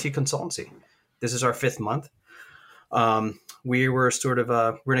 we're an IT consultancy. This is our 5th month. We were sort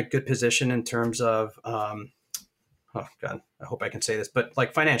of we're in a good position in terms of oh God, I hope I can say this, but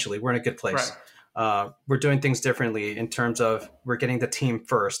like financially, we're in a good place. Right. We're doing things differently in terms of we're getting the team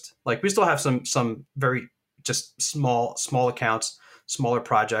first. Like we still have some very just small accounts, smaller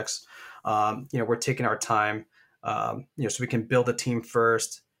projects. We're taking our time, so we can build a team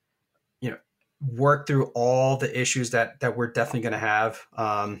first. Work through all the issues that we're definitely going to have.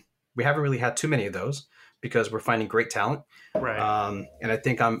 We haven't really had too many of those because we're finding great talent. Right. And I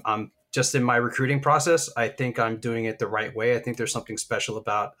think I'm just in my recruiting process. I think I'm doing it the right way. I think there's something special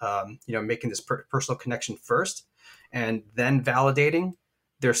about, making this personal connection first and then validating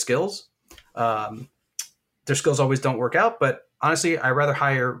their skills. Their skills always don't work out, but honestly, I rather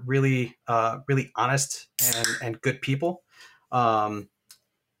hire really, really honest and good people.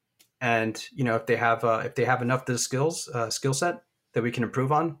 And if they have enough of the skill set that we can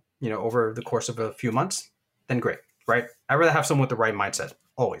improve on, over the course of a few months, then great, right? I'd rather have someone with the right mindset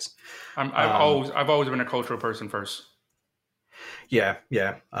always. I've always been a cultural person first. Yeah.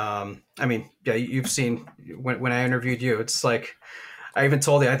 You've seen when I interviewed you, it's like I even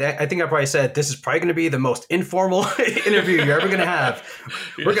told you. I think I probably said this is probably going to be the most informal interview you're ever going to have.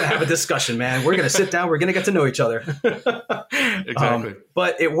 Yeah. We're going to have a discussion, man. We're going to sit down. We're going to get to know each other. Exactly.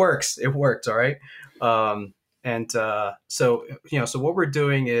 But it works. It worked. All right. So what we're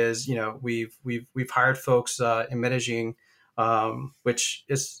doing is, we've hired folks in Medellin, which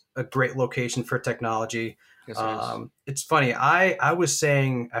is a great location for technology. Yes, it's funny. I was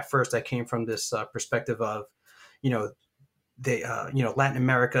saying at first I came from this perspective of, Latin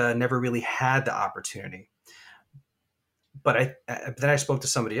America never really had the opportunity. But then I spoke to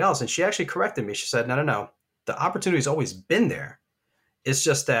somebody else and she actually corrected me. She said, no. The opportunity's always been there. It's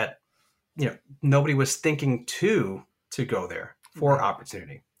just that, nobody was thinking to go there for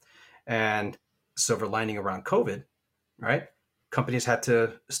opportunity. And silver lining around COVID, right? Companies had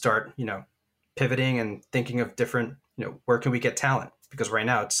to start, pivoting and thinking of different, where can we get talent? Because right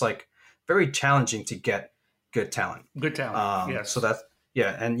now it's like very challenging to get good talent. Good talent. Yes. So that's,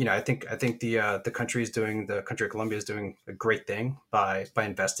 yeah. And, I think the country of Colombia is doing a great thing by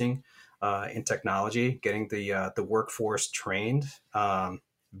investing in technology, getting the workforce trained,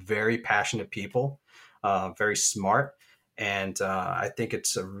 very passionate people, very smart. And I think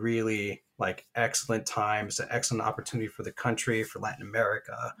it's a really like excellent time. It's an excellent opportunity for the country, for Latin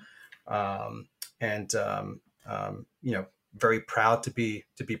America. And very proud to be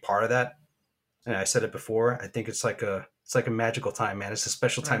part of that. And I said it before, I think it's like a magical time, man. It's a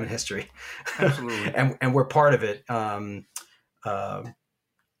special time in history. Absolutely. and we're part of it. But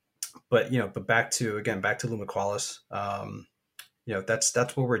back to LumaQualis.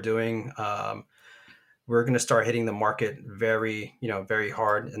 That's what we're doing. We're going to start hitting the market very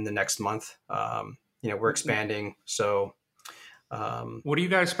hard in the next month. We're expanding. So, what do you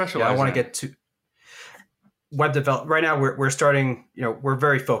guys specialize in? I want to get to web development. Right now, we're starting. We're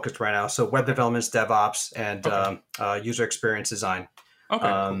very focused right now. So, web development, DevOps, and user experience design. Okay.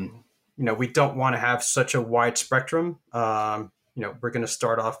 Cool. We don't want to have such a wide spectrum. We're going to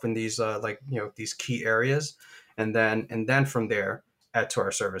start off in these these key areas, and then from there add to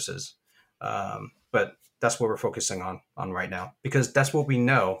our services. But that's what we're focusing on right now, because that's what we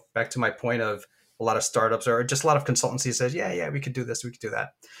know. Back to my point of a lot of startups or just a lot of consultancies says, yeah, we could do this, we could do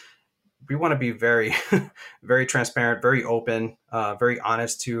that. We want to be very, very transparent, very open, very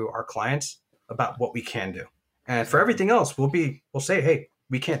honest to our clients about what we can do. And for everything else, we'll say, hey,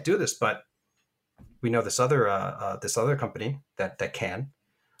 we can't do this, but we know this other company that can.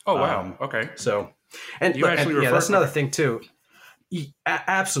 Oh, wow. Okay. So, that's another thing too.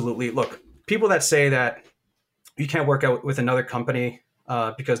 Absolutely. Look, people that say that you can't work out with another company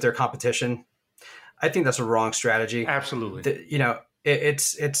because they're competition, I think that's a wrong strategy. Absolutely.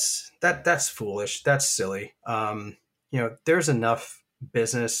 It's that's foolish. That's silly. There's enough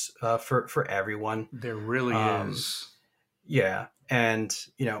business for everyone. There really is. Yeah. And,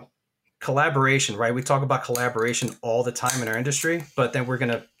 collaboration, right? We talk about collaboration all the time in our industry, but then we're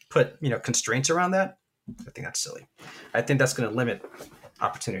going to put, constraints around that. I think that's silly. I think that's going to limit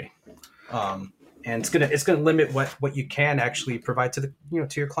opportunity. And it's going to limit what you can actually provide to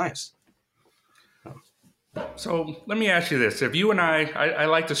to your clients. So let me ask you this. If you and I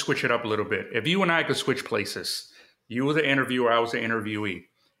like to switch it up a little bit. If you and I could switch places, you were the interviewer, I was the interviewee.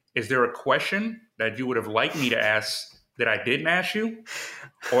 Is there a question that you would have liked me to ask that I didn't ask you?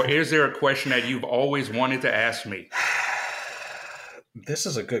 Or is there a question that you've always wanted to ask me? This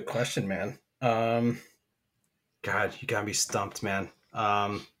is a good question, man. God, you got me stumped, man.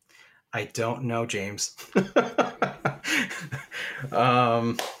 I don't know, James.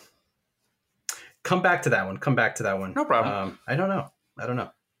 Come back to that one. No problem. I don't know.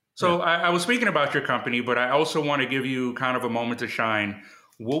 So yeah. I was speaking about your company, but I also want to give you kind of a moment to shine.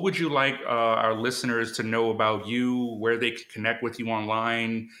 What would you like our listeners to know about you, where they can connect with you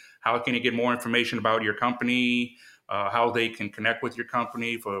online? How can they get more information about your company? How they can connect with your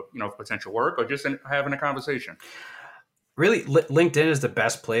company for potential work or just having a conversation? Really, LinkedIn is the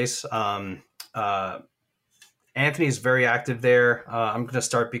best place. Anthony's very active there. I'm going to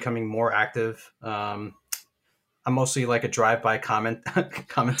start becoming more active. I'm mostly like a drive-by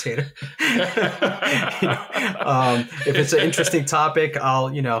commentator. If it's an interesting topic,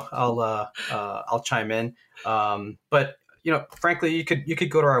 I'll chime in. But frankly, you could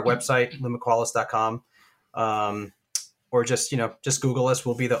go to our website, lumaqualis.com, or just Google us.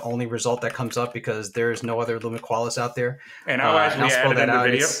 We'll be the only result that comes up because there's no other LumaQualis out there. And I'll actually add it in the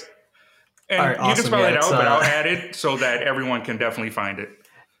video. And right, you can spell it out, but I'll add it so that everyone can definitely find it.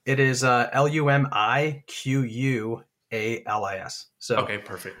 It is LUMIQUALIS. So okay,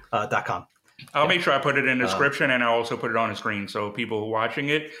 perfect. .com. I'll make sure I put it in the description, and I'll also put it on the screen so people who are watching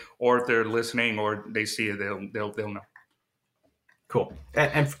it, or if they're listening or they see it, they'll know. Cool.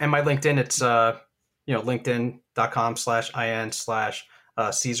 And my LinkedIn, it's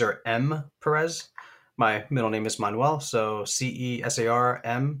linkedin.com/IN/Cesar M. Perez. My middle name is Manuel, so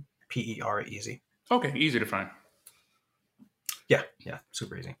CESARMPER, easy. Okay, easy to find. Yeah,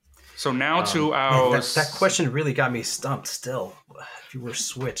 super easy. So now to our... That question really got me stumped still. If you were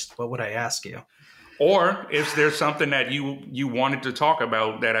switched, what would I ask you? Or if there's something that you wanted to talk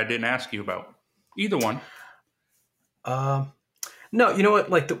about that I didn't ask you about. Either one. No, you know what?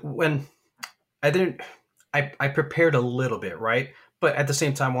 Like when I prepared a little bit, right? But at the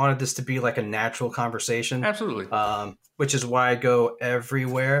same time, wanted this to be like a natural conversation. Absolutely. Which is why I go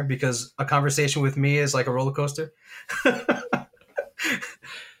everywhere, because a conversation with me is like a roller coaster.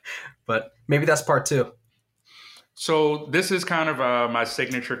 But maybe that's part two. So this is kind of my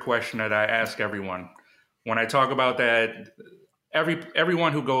signature question that I ask everyone when I talk about that.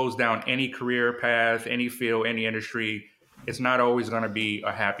 Everyone who goes down any career path, any field, any industry, it's not always going to be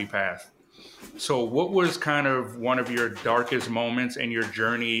a happy path. So, what was kind of one of your darkest moments in your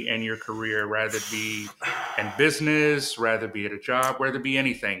journey and your career, rather it be in business, rather be at a job, rather be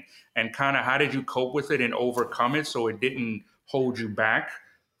anything? And kind of how did you cope with it and overcome it so it didn't hold you back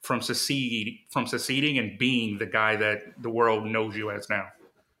from succeeding and being the guy that the world knows you as now?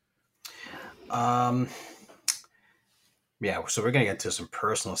 Um, yeah, so we're gonna get into some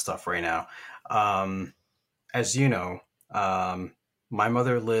personal stuff right now. Um, as you know, um, my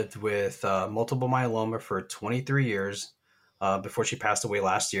mother lived with multiple myeloma for 23 years before she passed away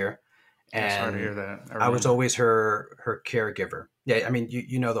last year, Yeah, sorry to hear and that. I I was remember. always her caregiver. Yeah, I mean,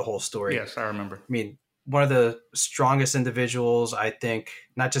 you know the whole story. Yes, I remember. I mean, one of the strongest individuals, I think,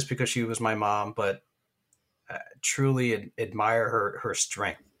 not just because she was my mom, but truly admire her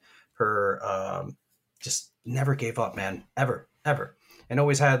strength, her just never gave up, man, ever, and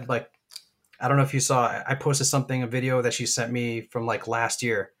always had like, I don't know if you saw, I posted something, a video that she sent me from like last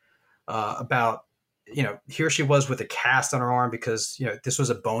year about, here she was with a cast on her arm because this was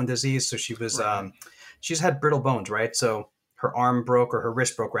a bone disease, so she was Right. she's had brittle bones, right? So her arm broke, or her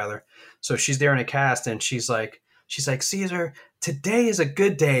wrist broke rather. So she's there in a cast, and she's like, Caesar, today is a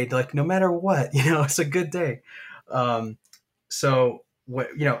good day. Like no matter what, it's a good day. Um, so what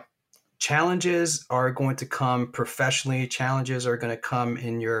challenges are going to come professionally. Challenges are going to come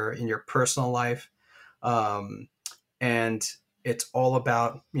in your personal life, um, and it's all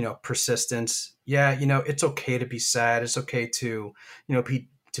about persistence. Yeah, it's okay to be sad. It's okay to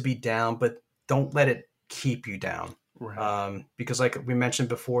be down, but don't let it keep you down. Right. Because like we mentioned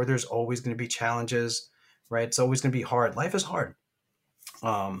before, there's always going to be challenges, right? It's always going to be hard. Life is hard.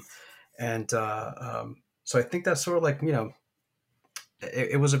 Um, and so I think that's sort of like,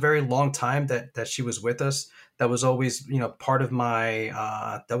 it was a very long time that she was with us. That was always, part of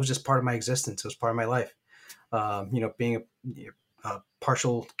my, that was just part of my existence. It was part of my life. Being a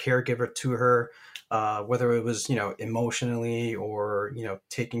partial caregiver to her, whether it was, emotionally, or,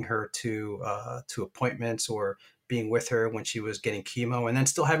 taking her to appointments, or being with her when she was getting chemo, and then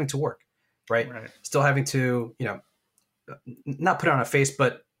still having to work, right? Right. Still having to, not put on a face,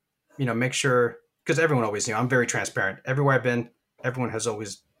 but make sure, because everyone always, I'm very transparent. Everywhere I've been, everyone has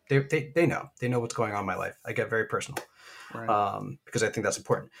always, they know what's going on in my life. I get very personal, Right. because I think that's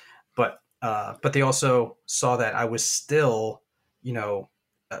important. But they also saw that I was still, you know,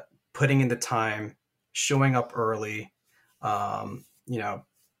 putting in the time, showing up early, um, you know,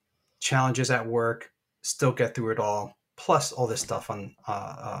 challenges at work, still get through it all, plus all this stuff on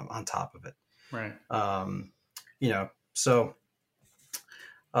top of it. Right. So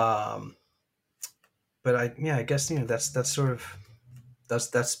um, but I guess that's sort of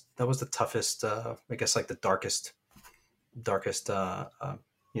that was the toughest, I guess, like the darkest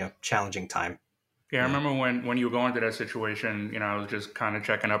challenging time. Yeah, I Yeah. remember when you were going through that situation, I was just kind of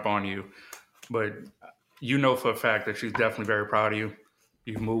checking up on you. But you know for a fact that she's definitely very proud of you.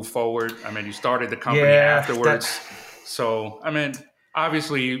 You've moved forward. I mean, you started the company Yeah, that. afterwards. So, I mean,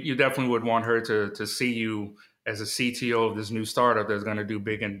 obviously, you definitely would want her to see you as a CTO of this new startup that's going to do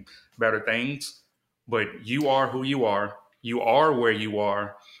big and better things. But you are who you are. You are where you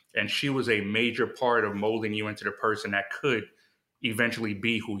are. And she was a major part of molding you into the person that could eventually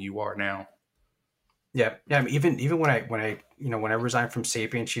be who you are now. Yeah. I mean, even when I resigned from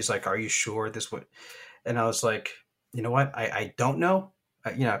Sapien, she's like, "Are you sure this would?" And I was like, "You know what? I don't know.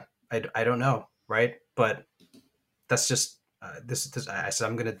 I don't know, right? But that's just this. I said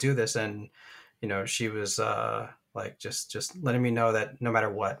I'm going to do this, and she was like just letting me know that no matter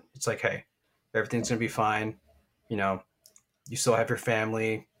what, it's like, hey, everything's going to be fine. You know, you still have your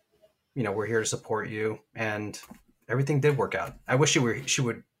family. We're here to support you, and everything did work out. I wish she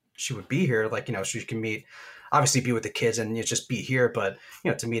would be here, like so she can meet, obviously be with the kids, and just be here, but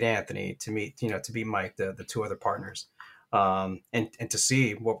to meet Anthony, to meet Mike, the two other partners, and to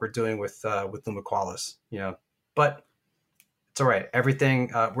see what we're doing with Luma Qualis, but it's all right.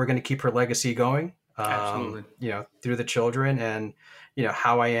 Everything, we're going to keep her legacy going, Absolutely. through the children, and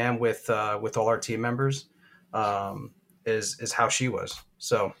how I am with all our team members, um, is how she was.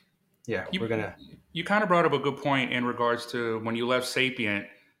 So yeah, You we're gonna. you kind of brought up a good point in regards to when you left Sapient,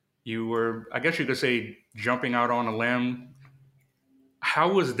 you were, I guess you could say, jumping out on a limb.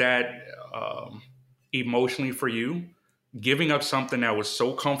 How was that emotionally for you? Giving up something that was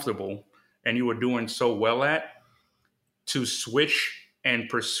so comfortable and you were doing so well at, to switch and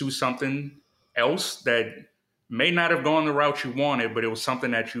pursue something else that may not have gone the route you wanted, but it was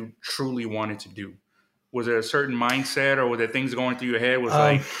something that you truly wanted to do. Was there a certain mindset, or were there things going through your head? Was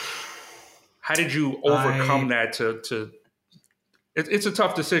like, how did you overcome that? It's a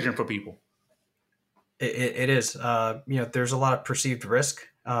tough decision for people. It is. There's a lot of perceived risk,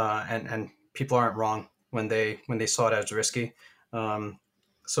 and people aren't wrong when they saw it as risky.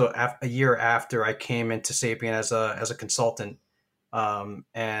 So a year after I came into Sapient as a consultant,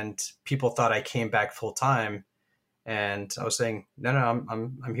 and people thought I came back full time, and I was saying, no,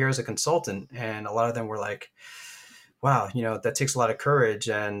 I'm here as a consultant, and a lot of them were like, wow, that takes a lot of courage,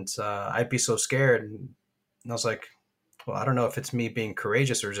 and I'd be so scared. And I was like, well, I don't know if it's me being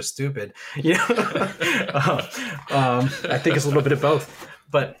courageous or just stupid. I think it's a little bit of both.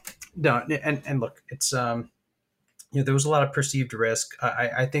 But no, and look, it's there was a lot of perceived risk.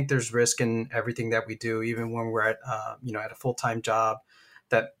 I think there's risk in everything that we do, even when we're at at a full-time job,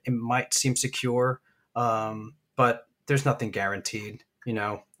 that it might seem secure, but there's nothing guaranteed.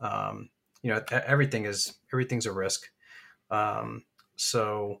 Everything's a risk.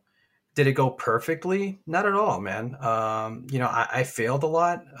 So did it go perfectly? Not at all, man. I failed a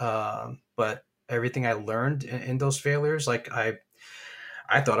lot, but everything I learned in those failures, like I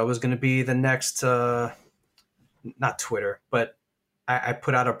thought I was going to be the next, not Twitter, but I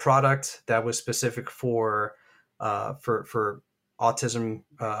put out a product that was specific for autism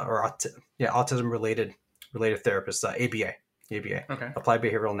autism related therapists, ABA, Okay. Applied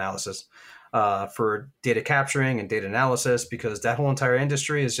Behavioral Analysis, for data capturing and data analysis, because that whole entire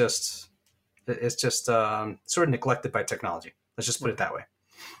industry is just sort of neglected by technology. Let's just put it that way.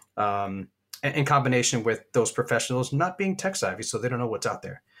 In combination with those professionals not being tech savvy, so they don't know what's out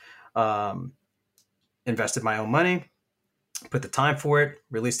there. Invested my own money, put the time for it,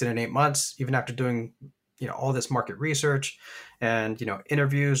 released it in 8 months, even after doing all this market research and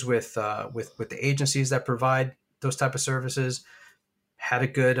interviews with the agencies that provide those type of services. Had a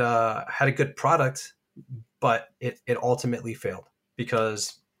good product, but it ultimately failed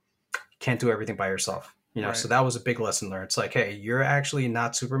because you can't do everything by yourself. Right. So that was a big lesson learned. It's like, hey, you're actually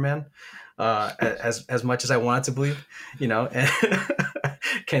not Superman, as much as I wanted to believe, and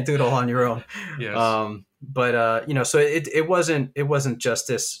can't do it all on your own. Yes. So it wasn't just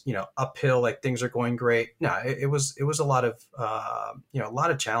this, uphill, like things are going great. No, it was a lot of, a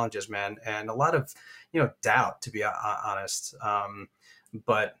lot of challenges, man. And a lot of, doubt, to be honest.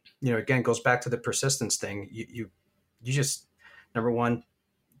 But, again, goes back to the persistence thing. You just, number one,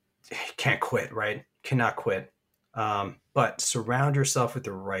 can't quit, right? Cannot quit. But surround yourself with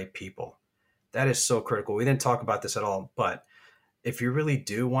the right people. That is so critical. We didn't talk about this at all, but if you really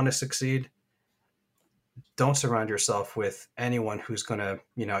do want to succeed, don't surround yourself with anyone who's going to,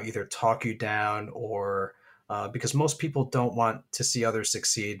 either talk you down or, because most people don't want to see others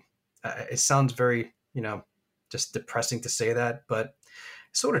succeed. It sounds very, just depressing to say that, but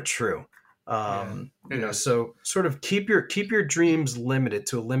it's sort of true. So sort of keep your dreams limited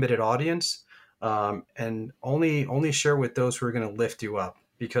to a limited audience, and only share with those who are going to lift you up,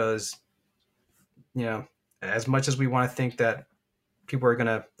 because, as much as we want to think that people are going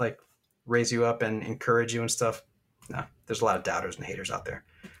to like raise you up and encourage you and stuff, no, there's a lot of doubters and haters out there.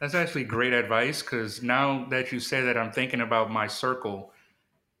 That's actually great advice, because now that you say that, I'm thinking about my circle,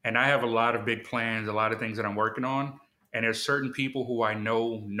 and I have a lot of big plans, a lot of things that I'm working on. And there's certain people who I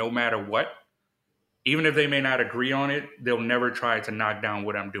know, no matter what, even if they may not agree on it, they'll never try to knock down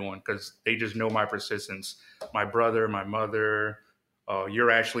what I'm doing, because they just know my persistence. My brother, my mother,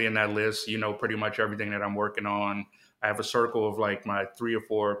 you're actually in that list. Pretty much everything that I'm working on. I have a circle of like my 3 or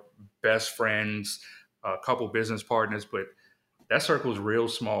 4 best friends, a couple business partners, but that circle is real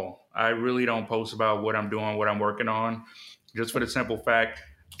small. I really don't post about what I'm doing, what I'm working on, just for the simple fact,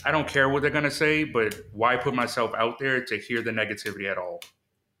 I don't care what they're going to say, but why put myself out there to hear the negativity at all?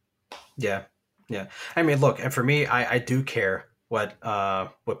 Yeah. I mean, look, and for me, I do care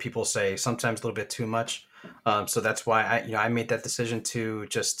what people say, sometimes a little bit too much. So that's why I made that decision to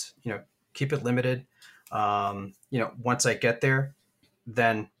just, keep it limited. Once I get there,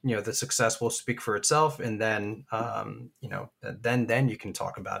 then, the success will speak for itself. And then, then you can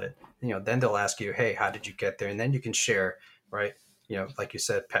talk about it. Then they'll ask you, hey, how did you get there? And then you can share, right? Like you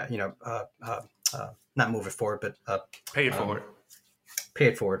said, not move it forward, but pay it forward. Pay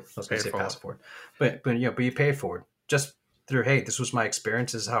it forward. I was going to say pass it forward, but you pay it forward just through, hey, this was my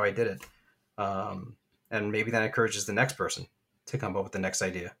experience. This is how I did it, and maybe that encourages the next person to come up with the next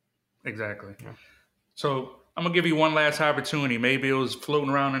idea. Exactly. Yeah. So I'm gonna give you one last opportunity. Maybe it was floating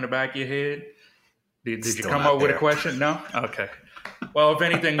around in the back of your head. Did you come up with a question? No. Okay. Well, if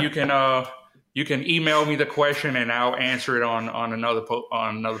anything, you can email me the question and I'll answer it on another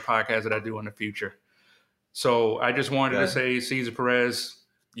podcast that I do in the future. So I just wanted to say, Cesar Perez,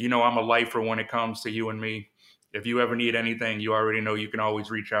 you know I'm a lifer when it comes to you and me. If you ever need anything, you already know you can always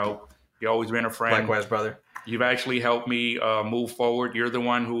reach out. You've always been a friend. Likewise, brother. You've actually helped me move forward. You're the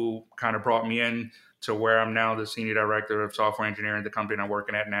one who kind of brought me in to where I'm now, the senior director of software engineering, the company I'm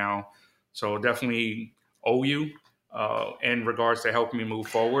working at now. So definitely owe you in regards to helping me move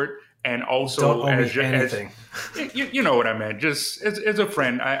forward. And also, don't owe me anything. You know what I meant. Just as a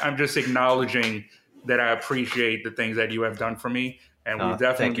friend, I'm just acknowledging that I appreciate the things that you have done for me. And we've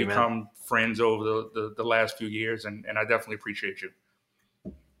definitely become friends over the last few years. And I definitely appreciate you.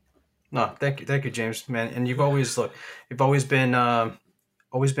 No, thank you, James, man. And you've always been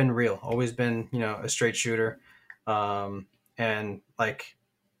real, always been, a straight shooter. And like,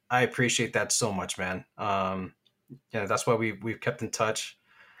 I appreciate that so much, man. That's why we've kept in touch.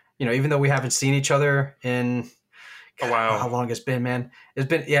 Even though we haven't seen each other in a while. How long it's been, man? It's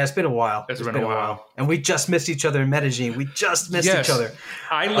been a while. It's been a while. And we just missed each other in Medellin. We just missed each other.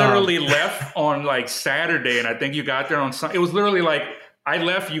 I literally left on like Saturday, and I think you got there on Sunday. It was literally like I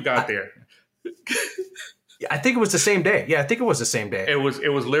left, you got there. I think it was the same day. Yeah, I think it was the same day. It was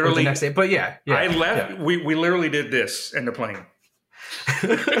literally the next day. But yeah. I left. Yeah. We literally did this in the plane.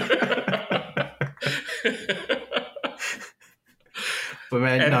 But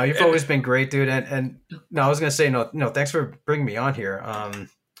man, you've always been great, dude. And no, I was gonna say no. Thanks for bringing me on here. I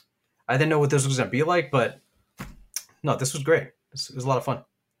didn't know what this was gonna be like, but no, this was great. It was a lot of fun.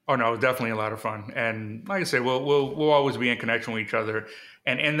 Oh no, it was definitely a lot of fun. And like I said, we'll always be in connection with each other.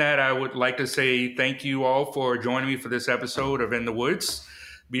 And in that, I would like to say thank you all for joining me for this episode of In the Woods.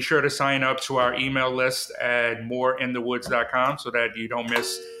 Be sure to sign up to our email list at moreinthewoods.com so that you don't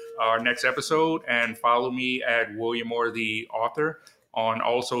miss our next episode. And follow me at William Moore, the author, on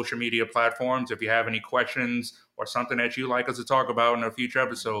all social media platforms. If you have any questions or something that you'd like us to talk about in a future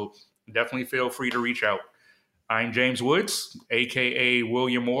episode, definitely feel free to reach out. I'm James Woods, a.k.a.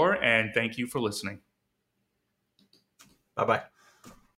 William Moore, and thank you for listening. Bye-bye.